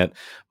surrounding it,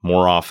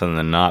 more often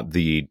than not,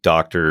 the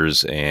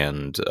doctors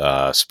and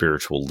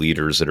spiritual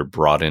leaders that are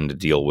brought in to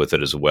deal with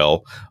it as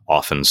well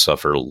often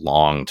suffer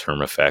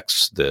long-term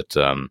effects that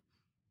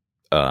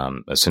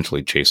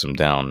essentially chase them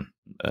down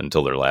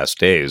until their last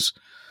days.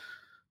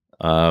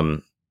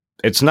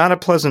 It's not a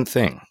pleasant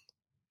thing,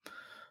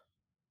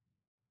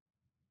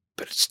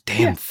 but it's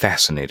Yeah. damn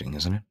fascinating,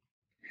 isn't it?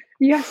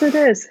 Yes, it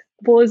is.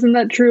 Well, isn't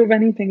that true of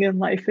anything in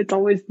life? It's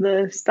always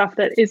the stuff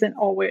that isn't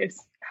always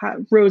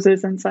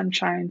roses and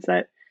sunshines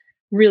that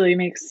really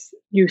makes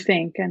you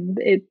think. And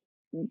it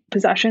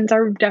possessions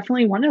are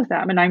definitely one of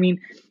them. And I mean,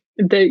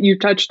 that you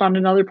touched on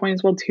another point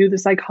as well too, the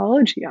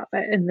psychology of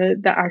it and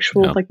the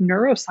actual Yeah. like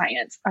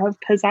neuroscience of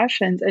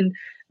possessions and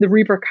the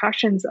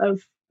repercussions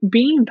of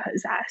being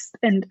possessed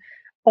and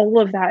all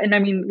of that. And I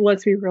mean,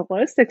 let's be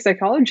realistic,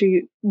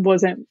 psychology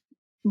wasn't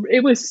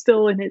it was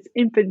still in its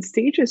infant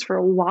stages for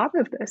a lot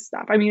of this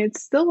stuff. I mean, it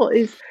still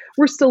is,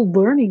 we're still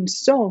learning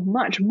so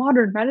much.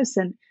 Modern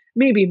medicine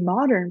may be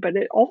modern, but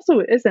it also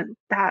isn't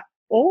that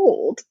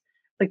old.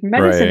 Like Right.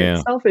 medicine Yeah.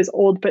 itself is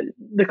old, but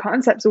the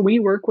concepts we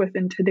work with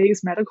in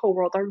today's medical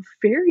world are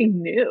very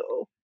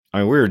new.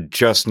 I mean, we're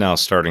just now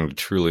starting to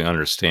truly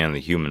understand the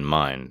human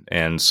mind,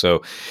 and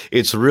so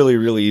it's really,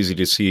 really easy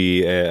to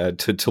see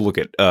to look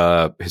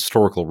at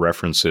historical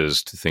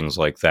references to things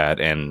like that,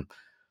 and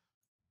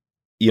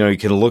you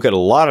can look at a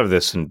lot of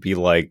this and be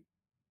like,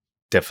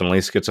 definitely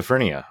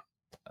schizophrenia,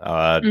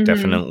 Hmm.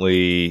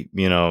 definitely,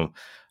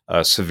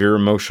 severe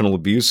emotional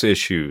abuse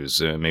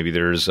issues. Maybe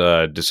there's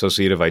a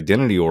dissociative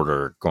identity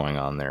order going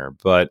on there,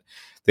 but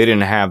they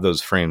didn't have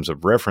those frames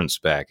of reference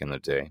back in the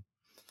day.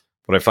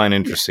 What I find Yes,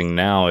 interesting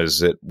now is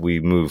that we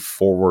move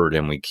forward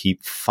and we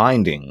keep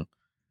finding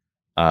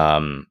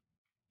um,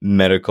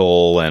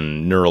 medical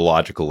and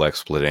neurological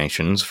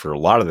explanations for a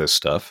lot of this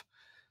stuff,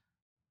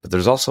 but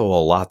there's also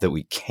a lot that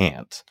we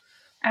can't.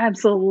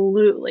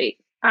 absolutely.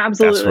 That's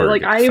Absolutely. where it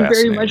Like, gets I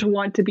very much fascinating.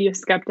 want to be a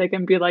skeptic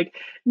and be like,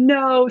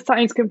 no,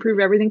 science can prove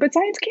everything, but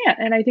science can't.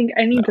 And I think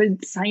any No,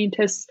 good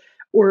scientist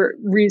or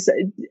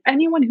reason,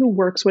 anyone who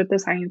works with the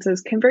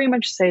sciences can very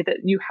much say that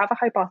you have a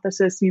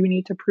hypothesis, you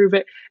need to prove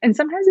it. And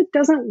sometimes it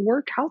doesn't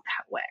work out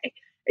that way.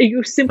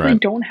 You simply right.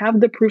 don't have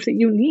the proof that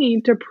you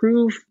need to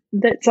prove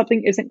that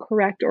something isn't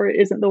correct or it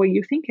isn't the way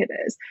you think it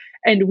is.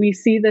 And we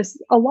see this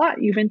a lot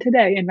even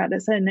today in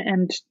medicine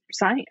and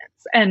science.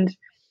 And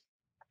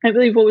I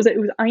believe what was it?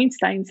 It was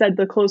Einstein said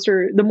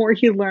the more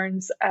he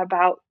learns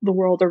about the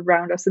world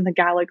around us and the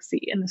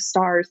galaxy and the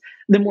stars,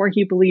 the more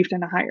he believed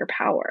in a higher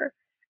power.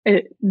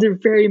 There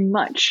very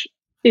much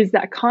is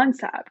that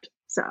concept.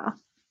 So,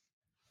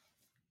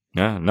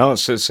 Yeah, no,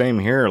 it's the same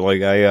here.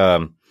 Like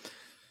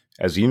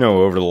as you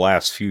know, over the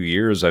last few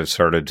years, I've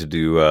started to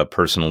do a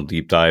personal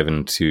deep dive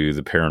into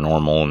the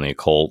paranormal and the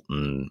occult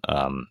and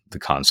the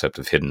concept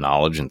of hidden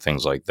knowledge and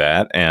things like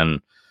that.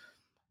 And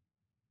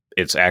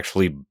it's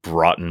actually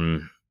brought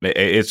me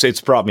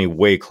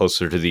way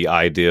closer to the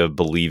idea of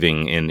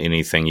believing in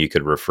anything you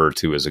could refer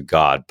to as a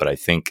god. But I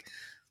think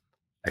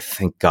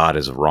God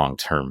is a wrong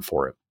term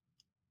for it.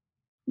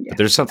 yeah. But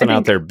there's something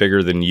out there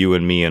bigger than you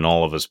and me and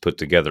all of us put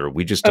together.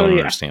 We just don't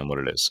understand what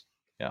it is.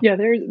 Yeah,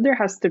 there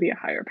has to be a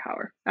higher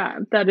power.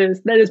 That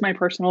is my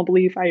personal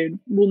belief. I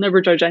will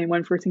never judge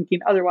anyone for thinking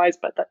otherwise,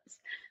 but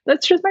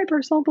that's just my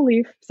personal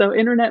belief. So,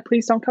 internet,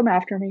 please don't come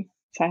after me.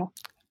 So,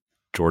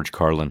 George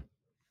Carlin.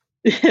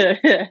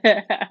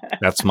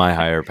 That's my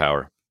higher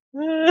power.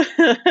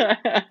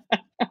 I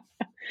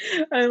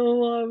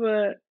love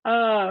it.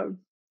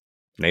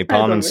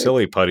 Napalm and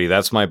Silly Putty.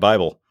 That's my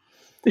Bible.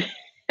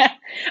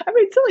 I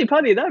mean, Silly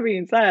Putty. That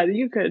being said,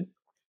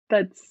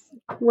 that's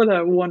what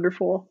a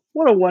wonderful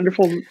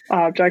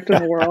object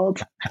in the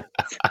world.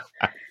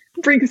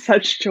 Brings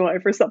such joy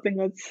for something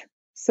that's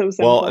so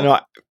simple. Well, no,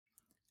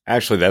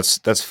 actually,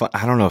 that's fun.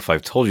 I don't know if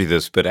I've told you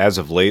this, but as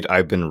of late,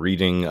 I've been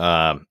reading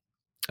the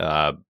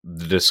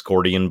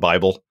Discordian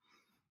Bible.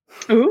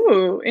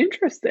 Ooh,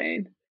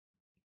 interesting.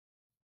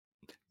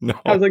 No,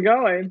 how's it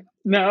going?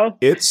 No,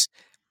 it's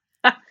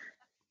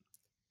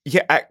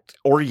yeah,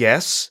 or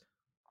yes,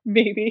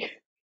 maybe.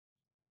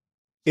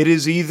 It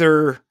is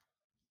either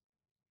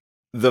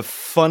the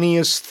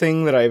funniest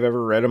thing that I've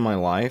ever read in my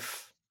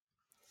life,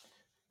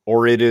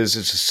 or it's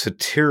a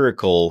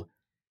satirical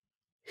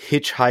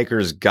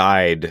hitchhiker's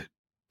guide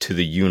to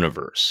the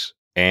universe.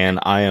 And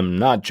I am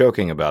not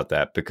joking about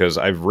that because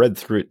I've read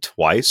through it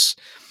twice.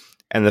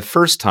 And the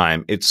first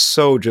time, it's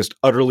so just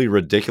utterly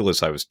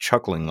ridiculous. I was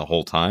chuckling the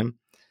whole time.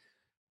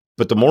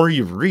 But the more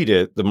you read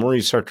it, the more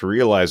you start to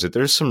realize that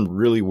there's some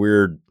really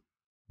weird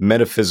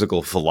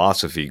metaphysical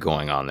philosophy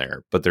going on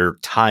there. But they're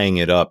tying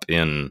it up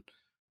in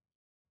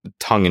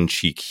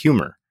tongue-in-cheek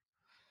humor.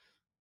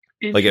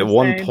 Like at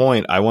one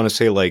point, I want to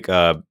say like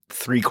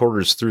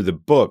 3/4 through the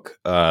book,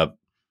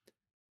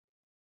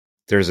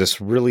 there's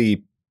this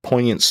really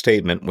poignant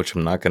statement, which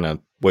I'm not going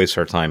to waste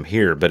our time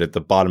here, but at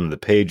the bottom of the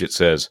page it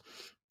says,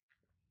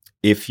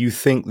 if you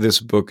think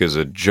this book is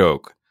a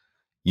joke,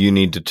 you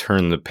need to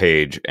turn the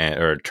page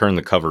or turn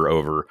the cover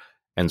over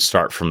and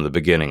start from the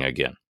beginning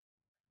again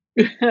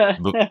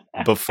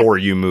before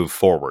you move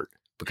forward,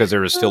 because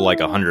there is still like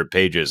 100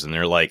 pages and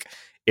they're like,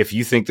 if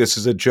you think this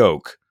is a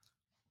joke,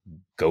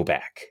 go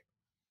back.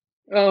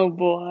 Oh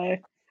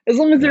boy. As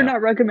long as they're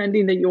not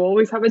recommending that you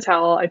always have a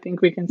towel, I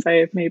think we can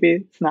say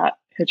maybe it's not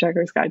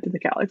Hitchhiker's Guide to the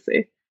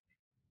Galaxy.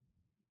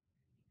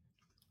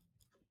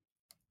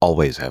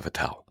 Always have a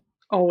towel.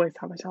 Always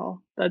have a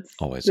towel. That's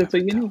what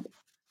you need.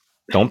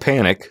 Don't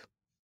panic.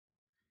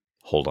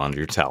 Hold on to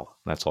your towel.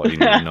 That's all you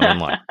need to know in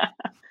life.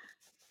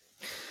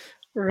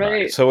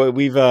 Right. So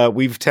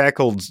we've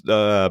tackled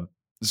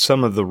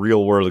some of the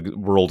real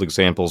world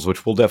examples,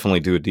 which we'll definitely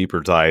do a deeper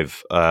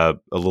dive a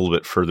little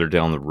bit further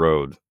down the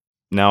road.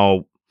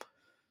 Now,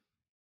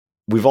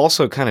 we've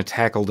also kind of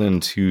tackled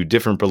into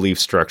different belief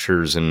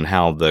structures and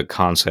how the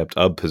concept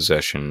of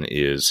possession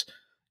is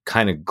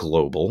kind of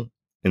global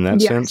in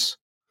that sense.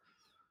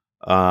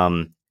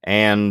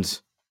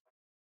 And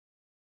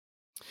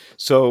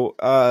so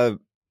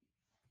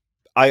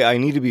I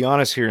need to be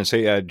honest here and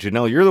say,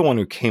 Janelle, you're the one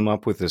who came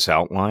up with this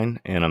outline,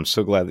 and I'm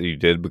so glad that you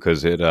did,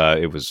 because it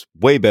was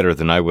way better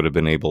than I would have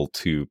been able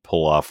to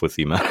pull off with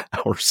the amount of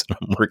hours that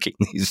I'm working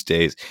these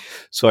days.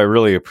 So I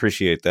really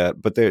appreciate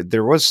that. But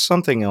there was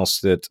something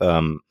else that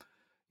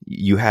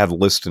you had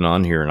listed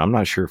on here, and I'm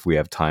not sure if we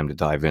have time to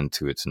dive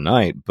into it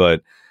tonight,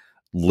 but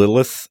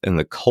Lilith and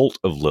the cult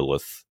of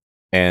Lilith,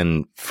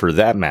 and for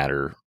that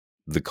matter,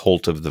 the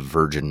cult of the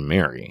Virgin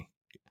Mary.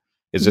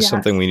 Is this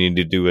something we need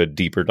to do a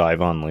deeper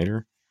dive on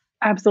later?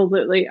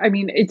 Absolutely. I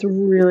mean, it's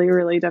really,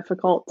 really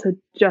difficult to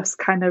just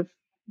kind of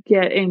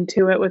get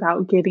into it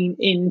without getting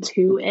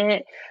into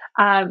it.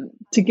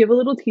 To give a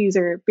little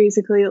teaser,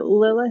 basically,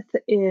 Lilith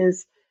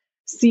is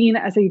seen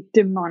as a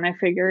demonic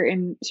figure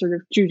in sort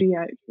of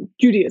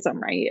Judaism,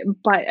 right?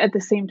 But at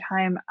the same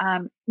time,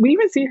 we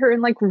even see her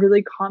in like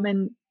really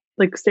common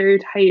like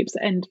stereotypes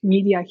and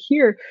media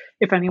here.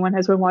 If anyone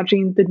has been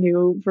watching the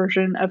new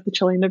version of The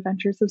Chilling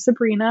Adventures of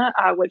Sabrina,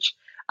 which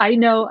I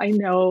know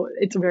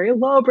it's very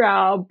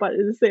lowbrow, but at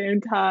the same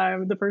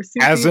time, the first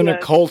two as an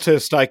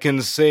occultist, I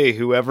can say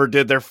whoever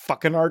did their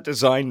fucking art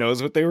design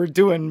knows what they were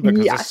doing,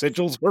 because the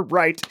sigils were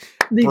right.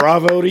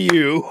 Bravo to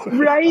you.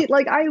 Right?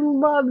 Like, I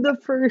love the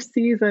first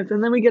seasons,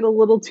 and then we get a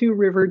little too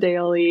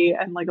Riverdale-y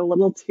and like a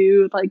little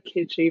too like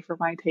kitschy for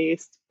my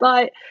taste.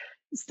 But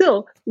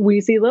still,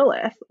 we see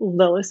Lilith.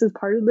 Lilith is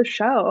part of the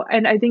show.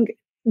 And I think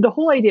the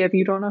whole idea, if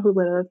you don't know who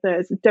Lilith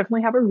is,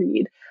 definitely have a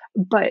read.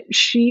 But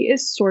she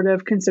is sort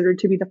of considered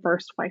to be the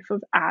first wife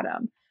of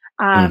Adam.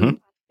 Mm-hmm.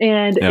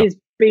 And Yeah. is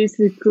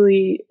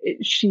basically,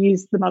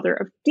 she's the mother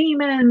of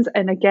demons.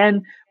 And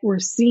again, we're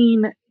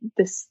seeing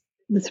this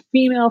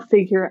female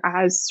figure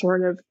as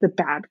sort of the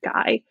bad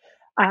guy,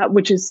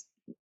 which is,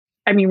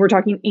 I mean, we're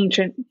talking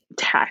ancient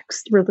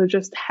text,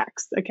 religious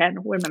text. Again,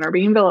 women are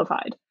being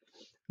vilified.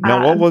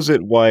 Now, what was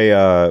it?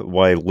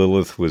 Why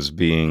Lilith was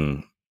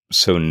being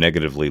so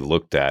negatively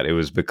looked at? It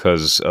was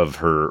because of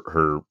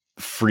her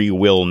free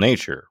will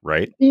nature,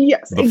 right?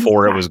 Yes,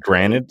 Before exactly. it was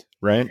granted,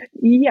 right?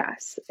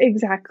 Yes,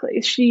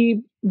 exactly.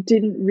 She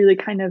didn't really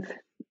kind of,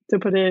 to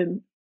put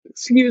in,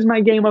 excuse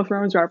my Game of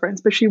Thrones reference,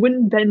 but she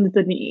wouldn't bend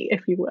the knee,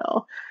 if you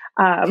will.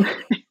 Um,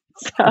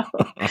 so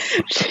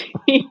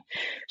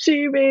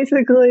she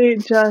basically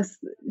just,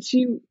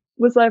 she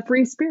was a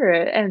free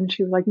spirit, and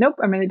she was like, nope,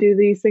 I'm going to do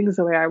these things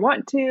the way I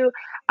want to.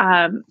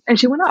 And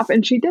she went off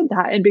and she did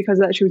that. And because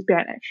of that, she was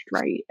banished,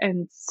 right?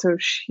 And so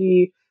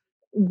she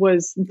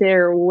was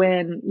there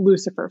when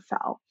Lucifer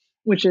fell,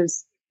 which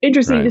is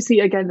interesting to Right. see.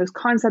 Again, this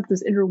concept,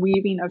 this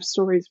interweaving of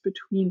stories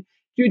between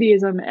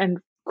Judaism and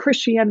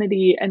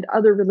Christianity and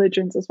other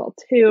religions as well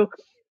too,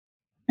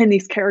 and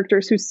these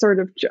characters who sort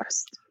of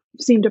just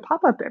seem to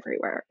pop up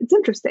everywhere. It's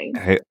interesting.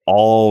 They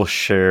all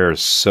share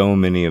so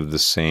many of the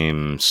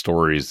same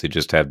stories. They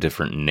just have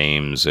different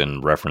names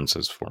and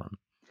references for them.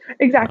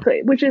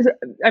 Exactly, which is,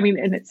 I mean,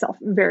 in itself,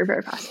 very,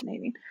 very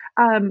fascinating.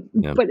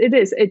 Yeah. But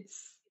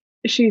it's,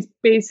 she's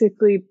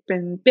basically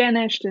been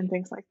banished and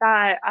things like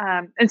that.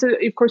 And so,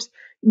 of course,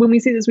 when we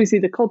see this, we see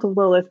the cult of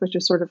Lilith, which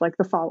is sort of like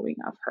the following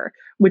of her,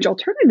 which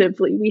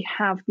alternatively, we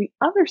have the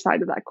other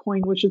side of that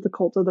coin, which is the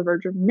cult of the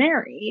Virgin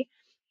Mary,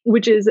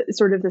 which is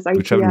sort of this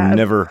Which I've idea of,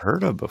 never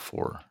heard of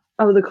before.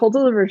 oh, the cult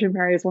of the Virgin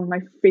Mary is one of my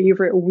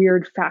favorite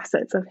weird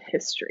facets of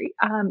history.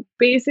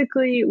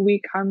 Basically,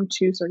 we come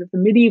to sort of the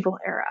medieval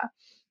era.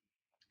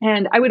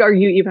 And I would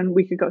argue even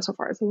we could go so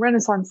far as the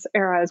Renaissance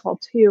era as well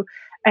too.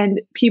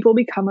 And people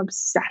become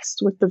obsessed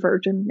with the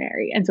Virgin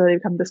Mary. And so they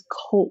become this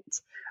cult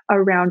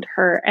around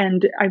her.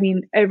 And I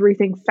mean,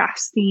 everything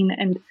fasting,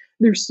 and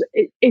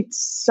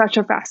it's such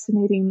a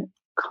fascinating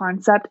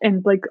concept,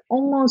 and like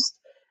almost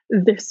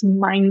this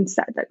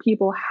mindset that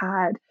people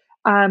had.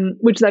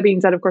 Which, that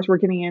being said, of course, we're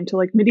getting into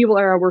like medieval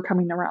era. We're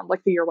coming around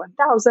like the year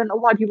 1000. A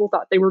lot of people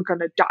thought they were going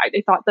to die.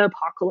 They thought the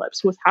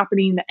apocalypse was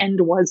happening. The end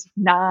was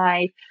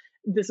nigh.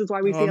 This is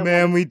why we see a lot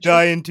of we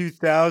die in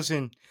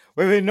 2000.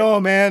 Wait,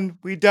 no, man,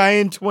 we die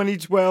in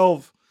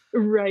 2012.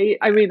 right.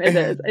 I mean, it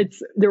is.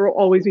 It's, there will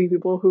always be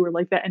people who are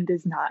like, the end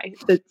is nigh.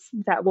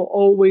 That will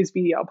always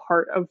be a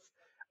part of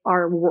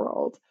our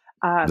world.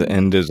 The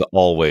end is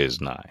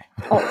always nigh.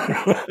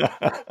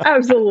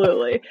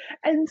 Absolutely.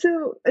 And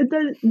so,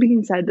 that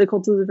being said, the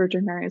cult of the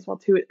Virgin Mary as well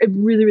too, it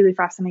really, really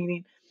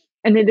fascinating.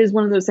 And it is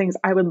one of those things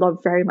I would love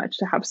very much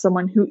to have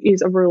someone who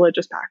is a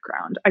religious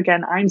background.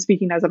 Again, I'm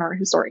speaking as an art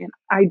historian.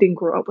 I didn't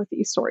grow up with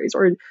these stories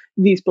or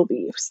these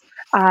beliefs.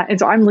 And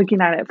so I'm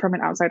looking at it from an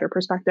outsider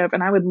perspective.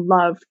 And I would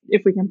love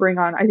if we can bring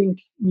on, I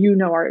think, you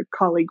know, our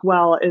colleague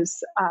well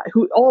is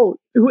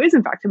who is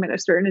in fact a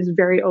minister and is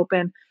very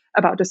open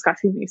about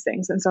discussing these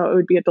things. And so it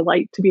would be a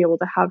delight to be able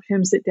to have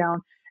him sit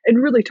down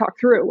and really talk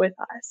through it with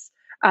us,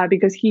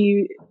 because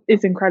he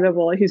is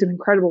incredible. He's an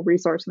incredible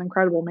resource, an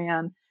incredible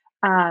man.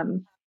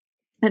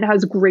 And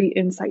has great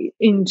insight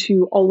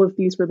into all of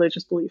these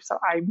religious beliefs that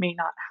I may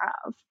not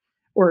have,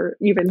 or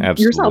even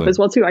Absolutely. yourself as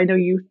well too. I know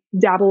you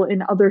dabble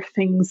in other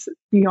things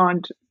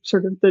beyond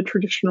sort of the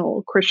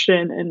traditional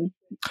Christian and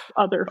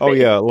other Oh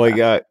faiths. yeah,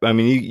 like I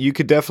mean, you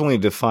could definitely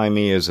define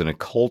me as an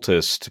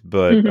occultist,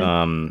 but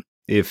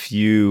if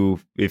you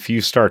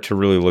start to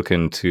really look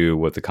into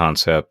what the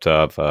concept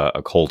of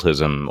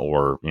occultism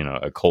or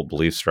occult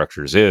belief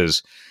structures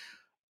is,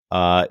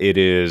 it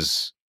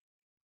is,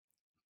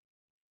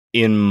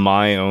 in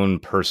my own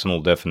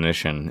personal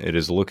definition, it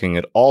is looking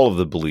at all of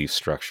the belief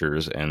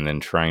structures and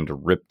then trying to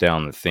rip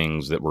down the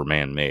things that were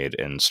man-made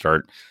and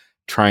start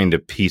trying to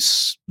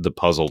piece the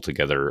puzzle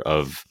together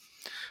of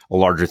a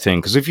larger thing.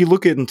 Because if you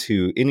look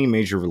into any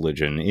major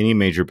religion, any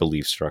major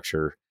belief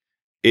structure,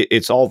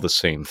 it's all the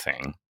same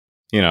thing.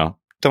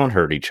 Don't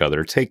hurt each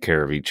other, take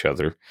care of each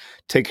other,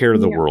 take care of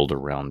the world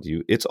around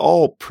you. It's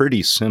all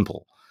pretty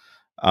simple.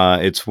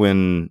 It's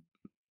when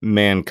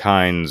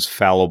mankind's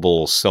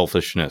fallible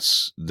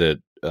selfishness that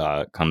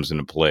comes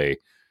into play,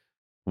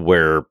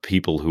 where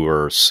people who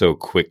are so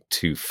quick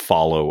to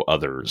follow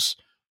others,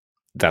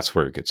 that's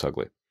where it gets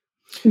ugly.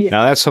 Yeah.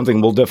 Now, that's something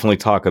we'll definitely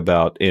talk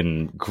about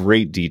in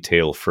great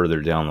detail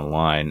further down the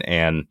line.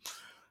 And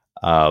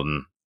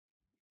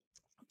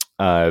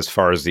as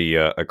far as the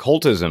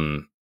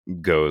occultism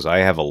goes, I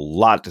have a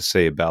lot to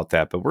say about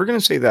that, but we're going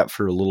to say that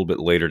for a little bit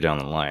later down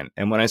the line.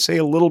 And when I say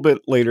a little bit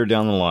later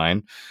down the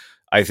line,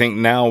 I think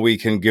now we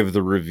can give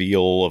the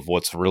reveal of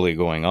what's really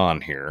going on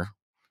here.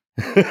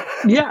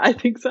 Yeah, I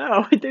think so.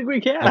 I think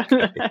we can.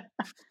 Okay.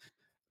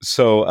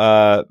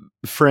 So,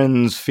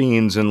 friends,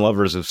 fiends, and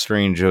lovers of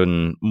strange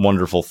and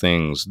wonderful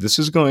things, this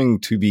is going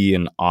to be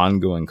an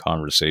ongoing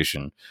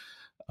conversation.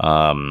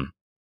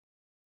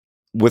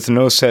 With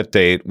no set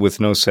date, with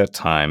no set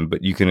time,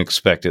 but you can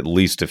expect at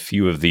least a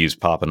few of these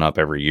popping up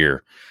every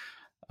year.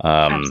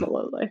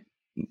 Absolutely.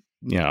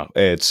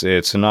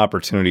 It's an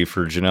opportunity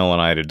for Janelle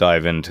and I to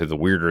dive into the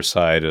weirder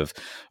side of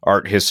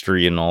art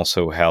history and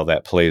also how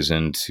that plays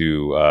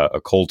into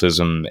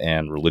occultism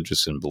and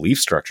religious and belief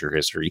structure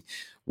history,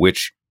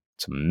 which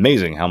it's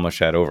amazing how much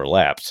that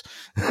overlaps.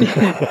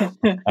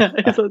 Isn't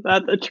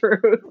that the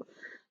truth?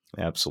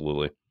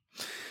 Absolutely.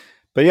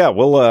 But yeah,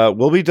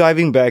 we'll be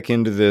diving back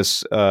into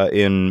this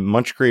in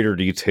much greater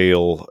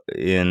detail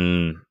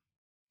in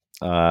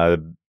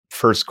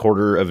first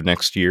quarter of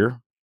next year.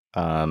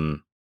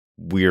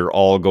 We're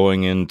all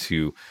going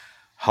into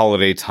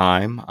holiday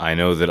time. I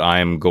know that I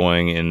am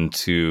going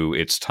into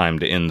it's time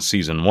to end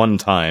season 1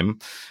 time,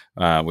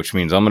 which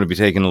means I'm going to be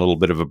taking a little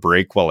bit of a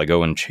break while I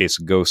go and chase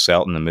ghosts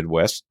out in the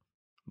Midwest.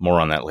 More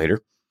on that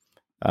later.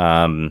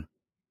 But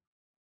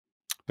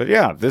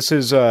yeah, this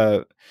is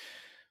a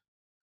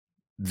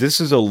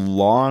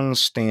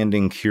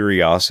long-standing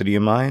curiosity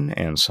of mine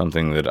and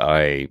something that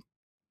I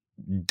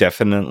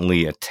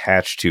definitely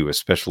attach to,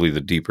 especially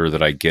the deeper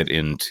that I get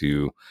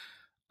into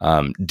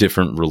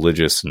different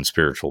religious and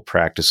spiritual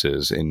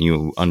practices, and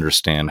you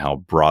understand how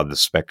broad the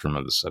spectrum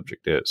of the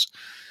subject is.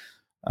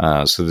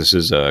 So this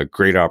is a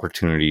great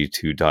opportunity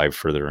to dive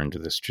further into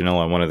this.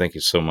 Janelle, I want to thank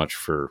you so much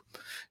for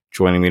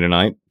joining me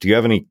tonight. Do you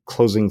have any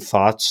closing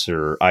thoughts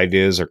or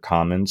ideas or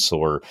comments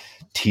or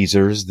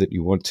teasers that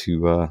you want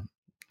to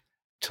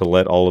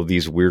let all of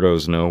these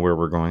weirdos know where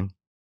we're going?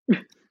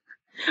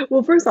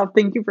 Well, first off,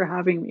 thank you for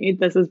having me.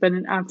 This has been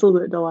an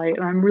absolute delight,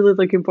 and I'm really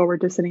looking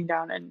forward to sitting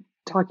down and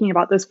talking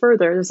about this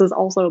further. This has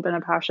also been a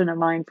passion of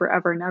mine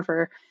forever and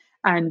ever.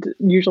 And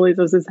usually,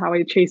 this is how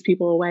I chase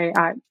people away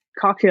at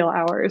cocktail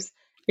hours,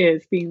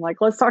 is being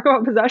like, let's talk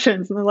about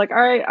possessions. And they're like, all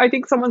right, I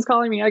think someone's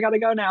calling me. I got to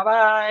go now.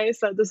 Bye.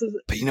 So this is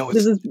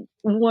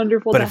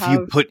wonderful to have. But if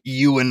you put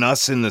you and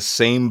us in the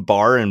same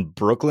bar in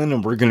Brooklyn,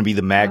 and we're going to be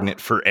the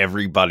magnet for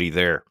everybody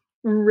there.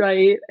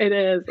 Right, it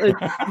is.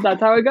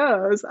 That's how it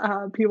goes.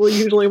 People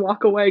usually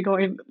walk away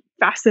going,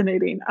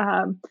 fascinating.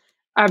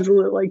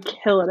 Absolutely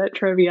kill it at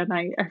trivia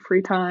night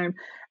every time.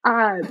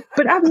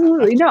 But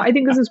absolutely, no, I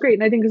think this is great.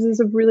 And I think this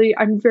is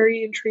I'm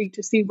very intrigued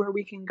to see where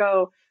we can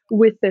go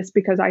with this,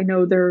 because I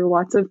know there are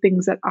lots of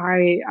things that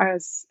I,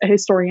 as a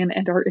historian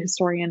and art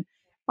historian,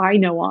 I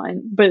know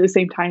on, but at the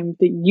same time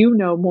that you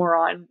know more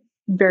on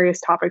various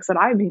topics that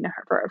I may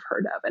never have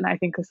heard of. And I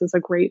think this is a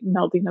great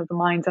melding of the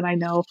minds. And I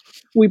know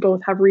we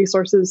both have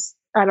resources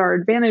at our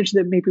advantage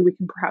that maybe we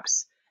can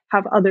perhaps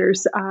have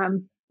others.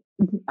 I'm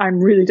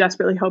really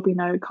desperately hoping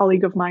a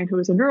colleague of mine who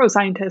is a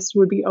neuroscientist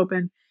would be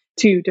open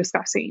to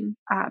discussing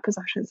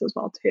possessions as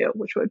well too,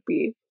 which would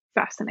be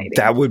fascinating.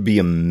 That would be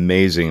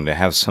amazing to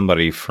have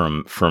somebody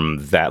from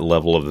that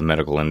level of the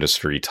medical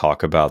industry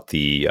talk about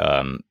the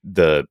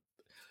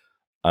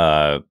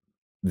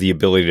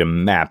ability to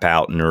map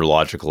out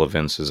neurological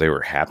events as they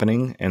were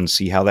happening and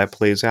see how that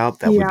plays out.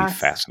 That would be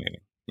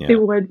fascinating. Yeah.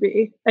 It would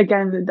be.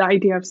 Again, the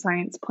idea of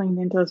science playing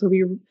into this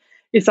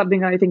is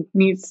something that I think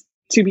needs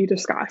to be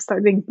discussed. I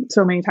think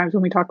so many times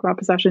when we talk about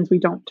possessions, we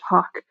don't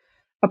talk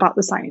about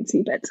the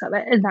sciencey bits of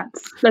it, and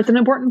that's an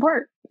important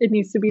part. It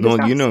needs to be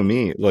discussed. Well, you know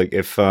me, like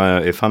if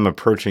I'm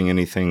approaching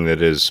anything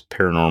that is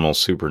paranormal,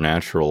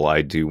 supernatural,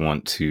 I do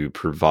want to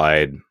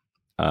provide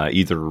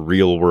either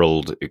real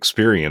world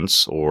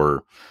experience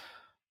or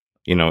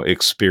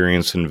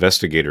experienced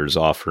investigators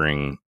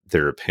offering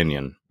their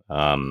opinion.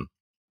 The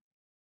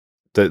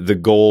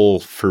goal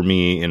for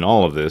me in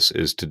all of this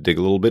is to dig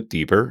a little bit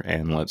deeper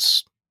and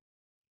let's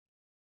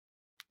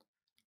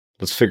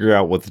figure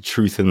out what the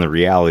truth and the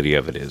reality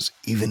of it is,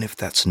 even if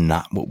that's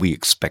not what we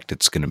expect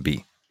it's going to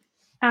be.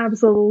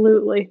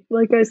 Absolutely.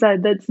 Like I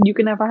said, you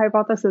can have a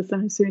hypothesis,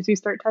 and as soon as you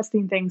start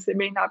testing things, it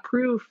may not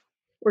prove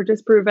or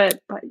disprove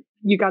it, but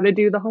you got to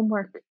do the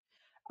homework.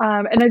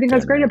 And I think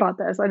that's great about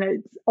this. And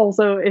it's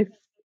also, if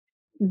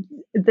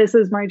this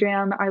is my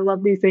jam, I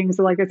love these things.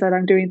 So like I said,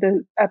 I'm doing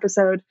the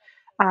episode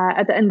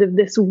at the end of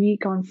this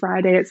week on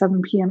Friday at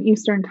 7 p.m.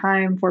 Eastern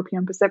time, 4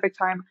 p.m. Pacific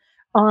time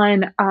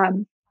on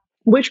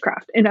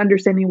witchcraft and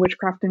understanding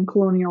witchcraft in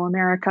colonial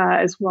America,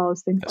 as well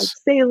as things like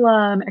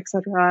Salem, et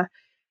cetera,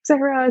 et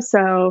cetera.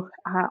 So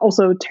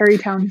also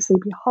Tarrytown,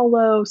 Sleepy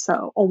Hollow.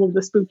 So all of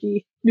the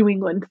spooky New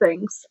England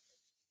things.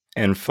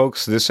 And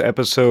folks, this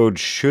episode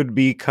should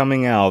be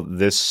coming out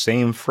this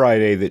same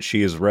Friday that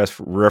she is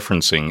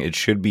referencing. It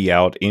should be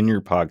out in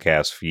your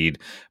podcast feed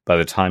by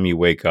the time you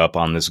wake up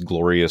on this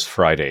glorious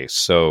Friday.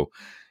 So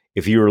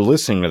if you are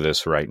listening to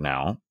this right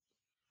now,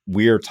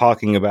 we are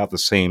talking about the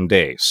same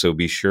day. So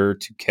be sure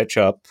to catch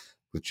up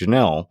with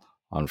Janelle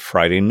on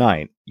Friday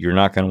night. You're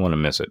not going to want to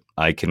miss it.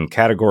 I can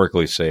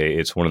categorically say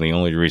it's one of the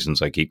only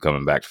reasons I keep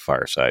coming back to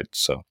Fireside.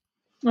 So.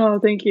 Oh,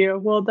 thank you.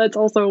 Well, that's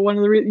also one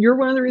of the you're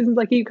one of the reasons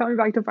I keep coming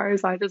back to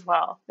Fireside as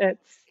well.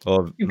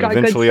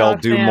 Eventually I'll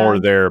do more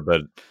there,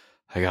 but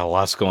I got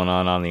lots going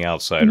on the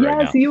outside right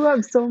now. Yes, you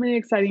have so many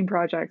exciting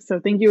projects. So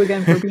thank you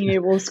again for being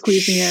able to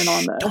squeeze me in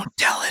on this. Don't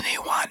tell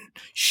anyone.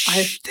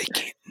 Shh, they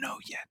can't know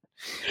yet.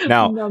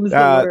 Now, Mum's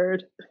the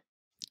word.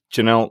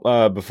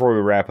 Janelle, before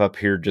we wrap up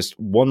here, just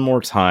one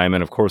more time,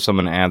 and of course I'm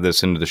going to add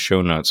this into the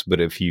show notes,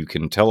 but if you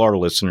can tell our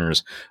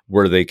listeners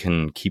where they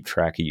can keep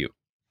track of you.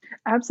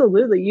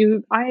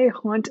 Absolutely. I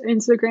haunt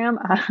Instagram.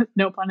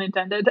 No pun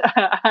intended.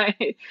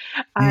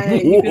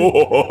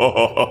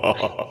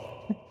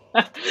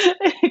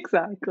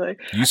 Exactly.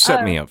 You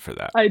set me up for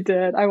that. I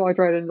did. I walked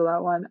right into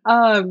that one.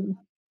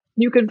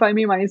 You can find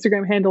me. My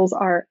Instagram handles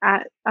are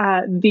at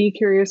The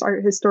Curious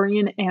Art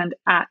Historian and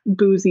at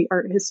Boozy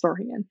Art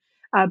Historian.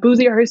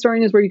 Boozy Art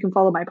Historian is where you can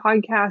follow my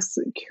podcasts.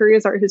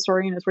 Curious Art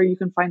Historian is where you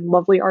can find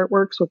lovely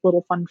artworks with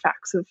little fun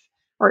facts of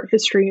art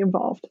history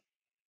involved.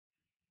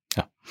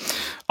 Yeah.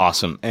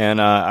 Awesome.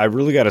 And I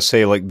really got to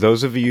say, like,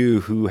 those of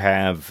you who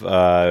have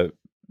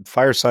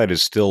Fireside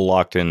is still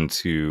locked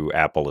into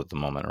Apple at the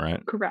moment,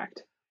 right?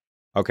 Correct.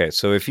 Okay.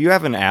 So if you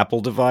have an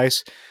Apple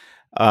device,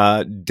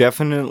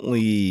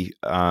 definitely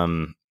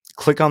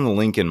click on the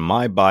link in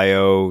my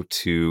bio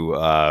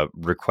to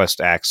request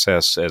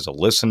access as a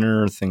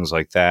listener, things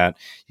like that.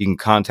 You can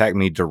contact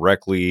me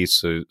directly.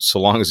 So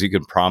long as you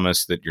can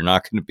promise that you're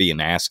not going to be an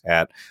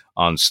asshat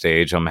on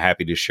stage, I'm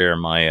happy to share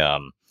my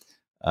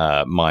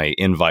my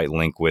invite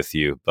link with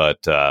you.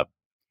 But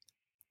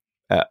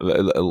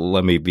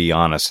let me be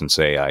honest and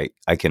say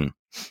I can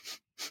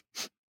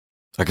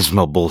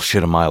smell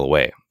bullshit a mile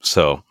away.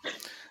 So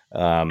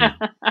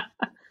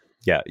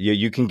yeah,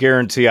 you can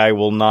guarantee I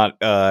will not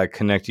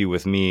connect you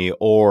with me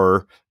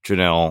or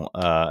Janelle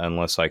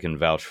unless I can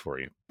vouch for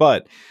you.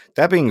 But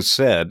that being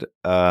said,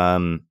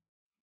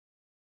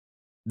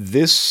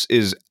 this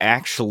is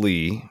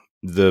actually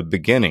the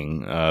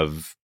beginning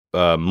of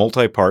a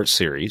multi-part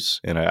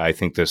series, and I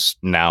think this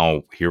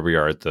now, here we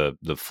are at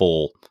the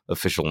full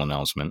official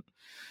announcement,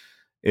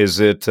 is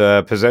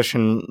that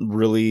Possession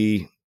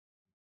really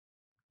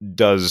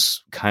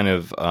does kind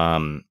of...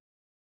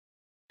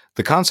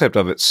 the concept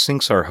of it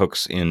sinks our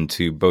hooks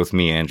into both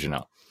me and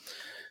Janelle.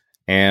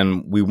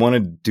 And we want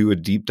to do a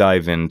deep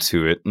dive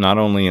into it, not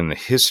only in the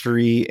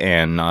history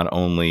and not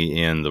only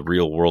in the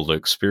real world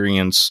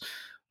experience.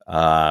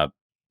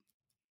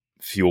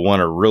 If you want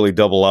to really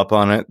double up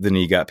on it, then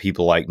you got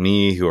people like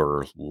me who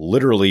are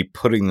literally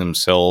putting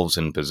themselves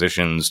in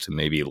positions to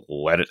maybe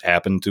let it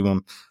happen to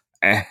them.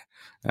 I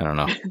don't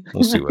know.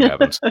 We'll see what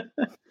happens.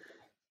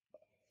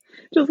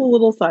 Just a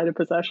little side of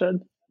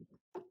Possession.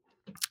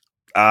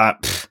 I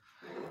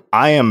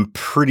am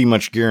pretty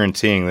much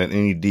guaranteeing that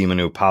any demon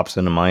who pops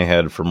into my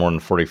head for more than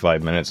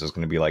 45 minutes is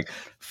going to be like,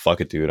 fuck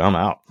it, dude, I'm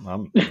out.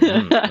 No.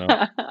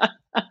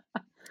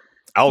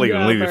 I'll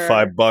even leave you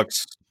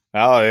 $5.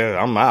 Oh, yeah,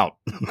 I'm out.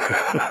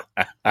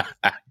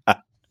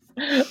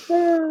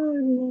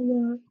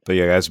 But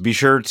yeah, guys, be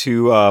sure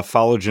to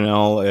follow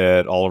Janelle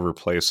at all of her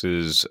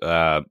places.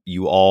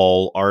 You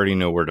all already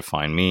know where to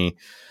find me.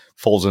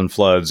 Folds and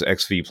Floods,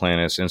 XV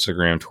Planets,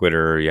 Instagram,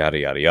 Twitter, yada,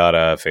 yada,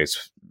 yada,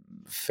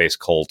 Face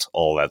Cult,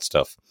 all that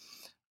stuff.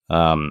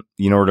 You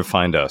know where to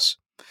find us.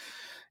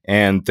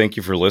 And thank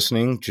you for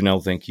listening.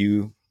 Janelle, thank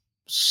you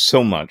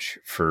so much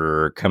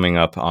for coming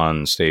up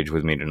on stage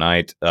with me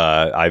tonight.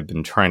 I've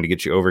been trying to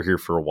get you over here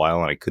for a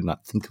while, and I could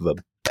not think of a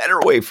better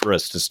way for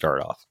us to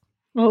start off.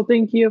 Well,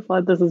 thank you,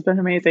 Flood. This has been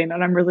amazing,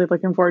 and I'm really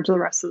looking forward to the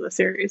rest of the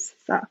series.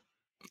 So.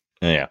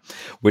 Yeah,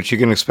 which you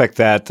can expect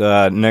that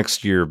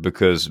next year,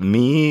 because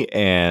me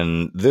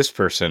and this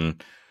person,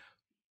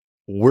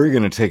 we're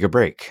going to take a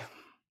break.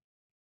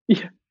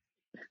 Yeah.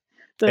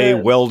 A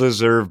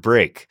well-deserved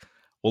break.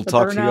 We'll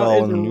talk to you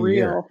all in the new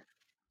year.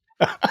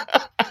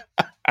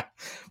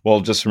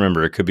 Well, just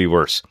remember, it could be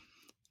worse.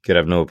 Could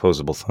have no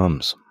opposable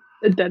thumbs.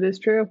 That is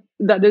true.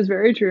 That is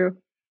very true.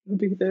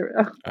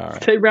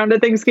 Right. Stay around at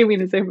Thanksgiving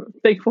and say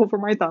thankful for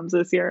my thumbs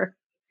this year.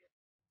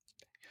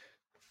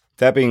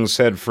 That being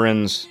said,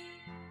 friends,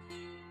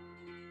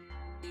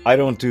 I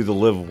don't do the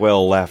live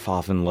well, laugh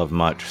often, love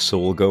much, so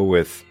we'll go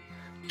with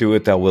do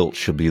it thou wilt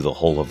shall be the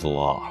whole of the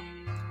law.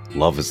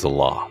 Love is the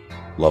law,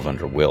 love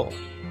under will.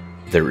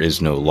 There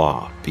is no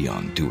law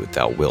beyond do it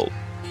thou wilt.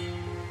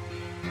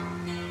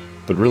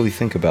 But really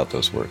think about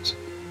those words.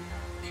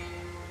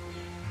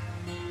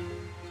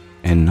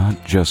 And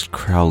not just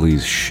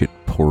Crowley's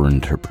shit-poor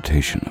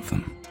interpretation of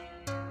them.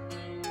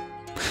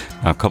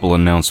 Now, a couple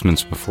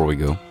announcements before we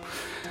go.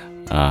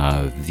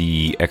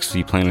 The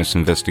XV Planets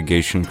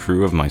investigation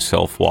crew of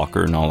myself,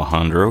 Walker, and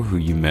Alejandro, who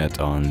you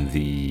met on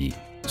the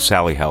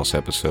Sally House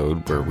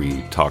episode where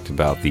we talked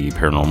about the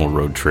paranormal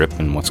road trip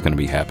and what's going to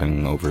be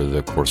happening over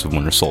the course of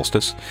winter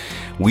solstice.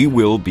 We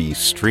will be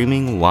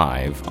streaming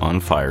live on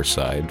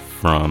Fireside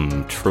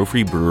from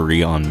Trophy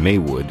Brewery on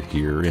Maywood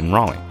here in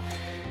Raleigh.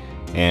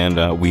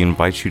 And we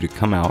invite you to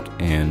come out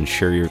and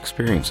share your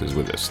experiences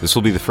with us. This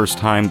will be the first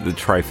time the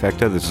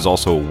trifecta. This is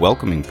also a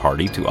welcoming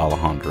party to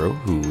Alejandro,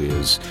 who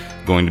is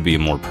going to be a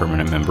more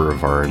permanent member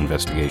of our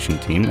investigation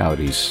team now that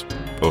he's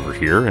over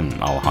here. And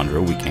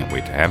Alejandro, we can't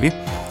wait to have you.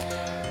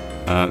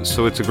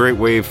 So it's a great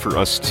way for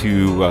us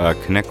to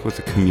connect with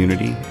the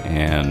community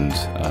and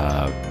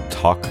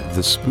talk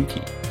the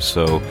spooky.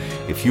 So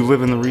if you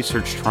live in the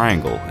Research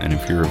Triangle, and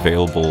if you're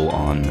available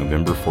on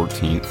November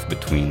 14th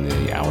between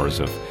the hours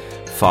of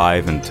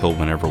 5 until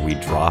whenever we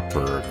drop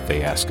or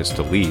they ask us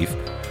to leave,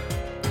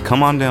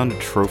 come on down to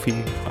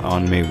Trophy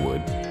on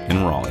Maywood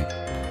in Raleigh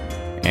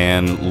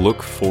and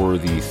look for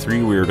the 3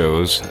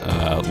 weirdos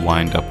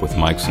lined up with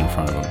mics in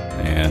front of them.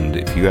 And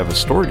if you have a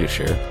story to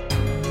share,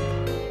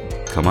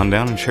 come on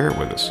down and share it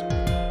with us.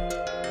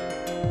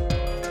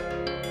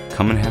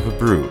 Come and have a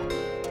brew.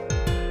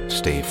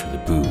 Stay for the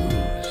booze.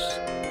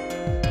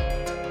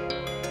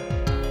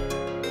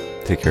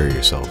 Take care of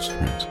yourselves,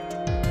 friends.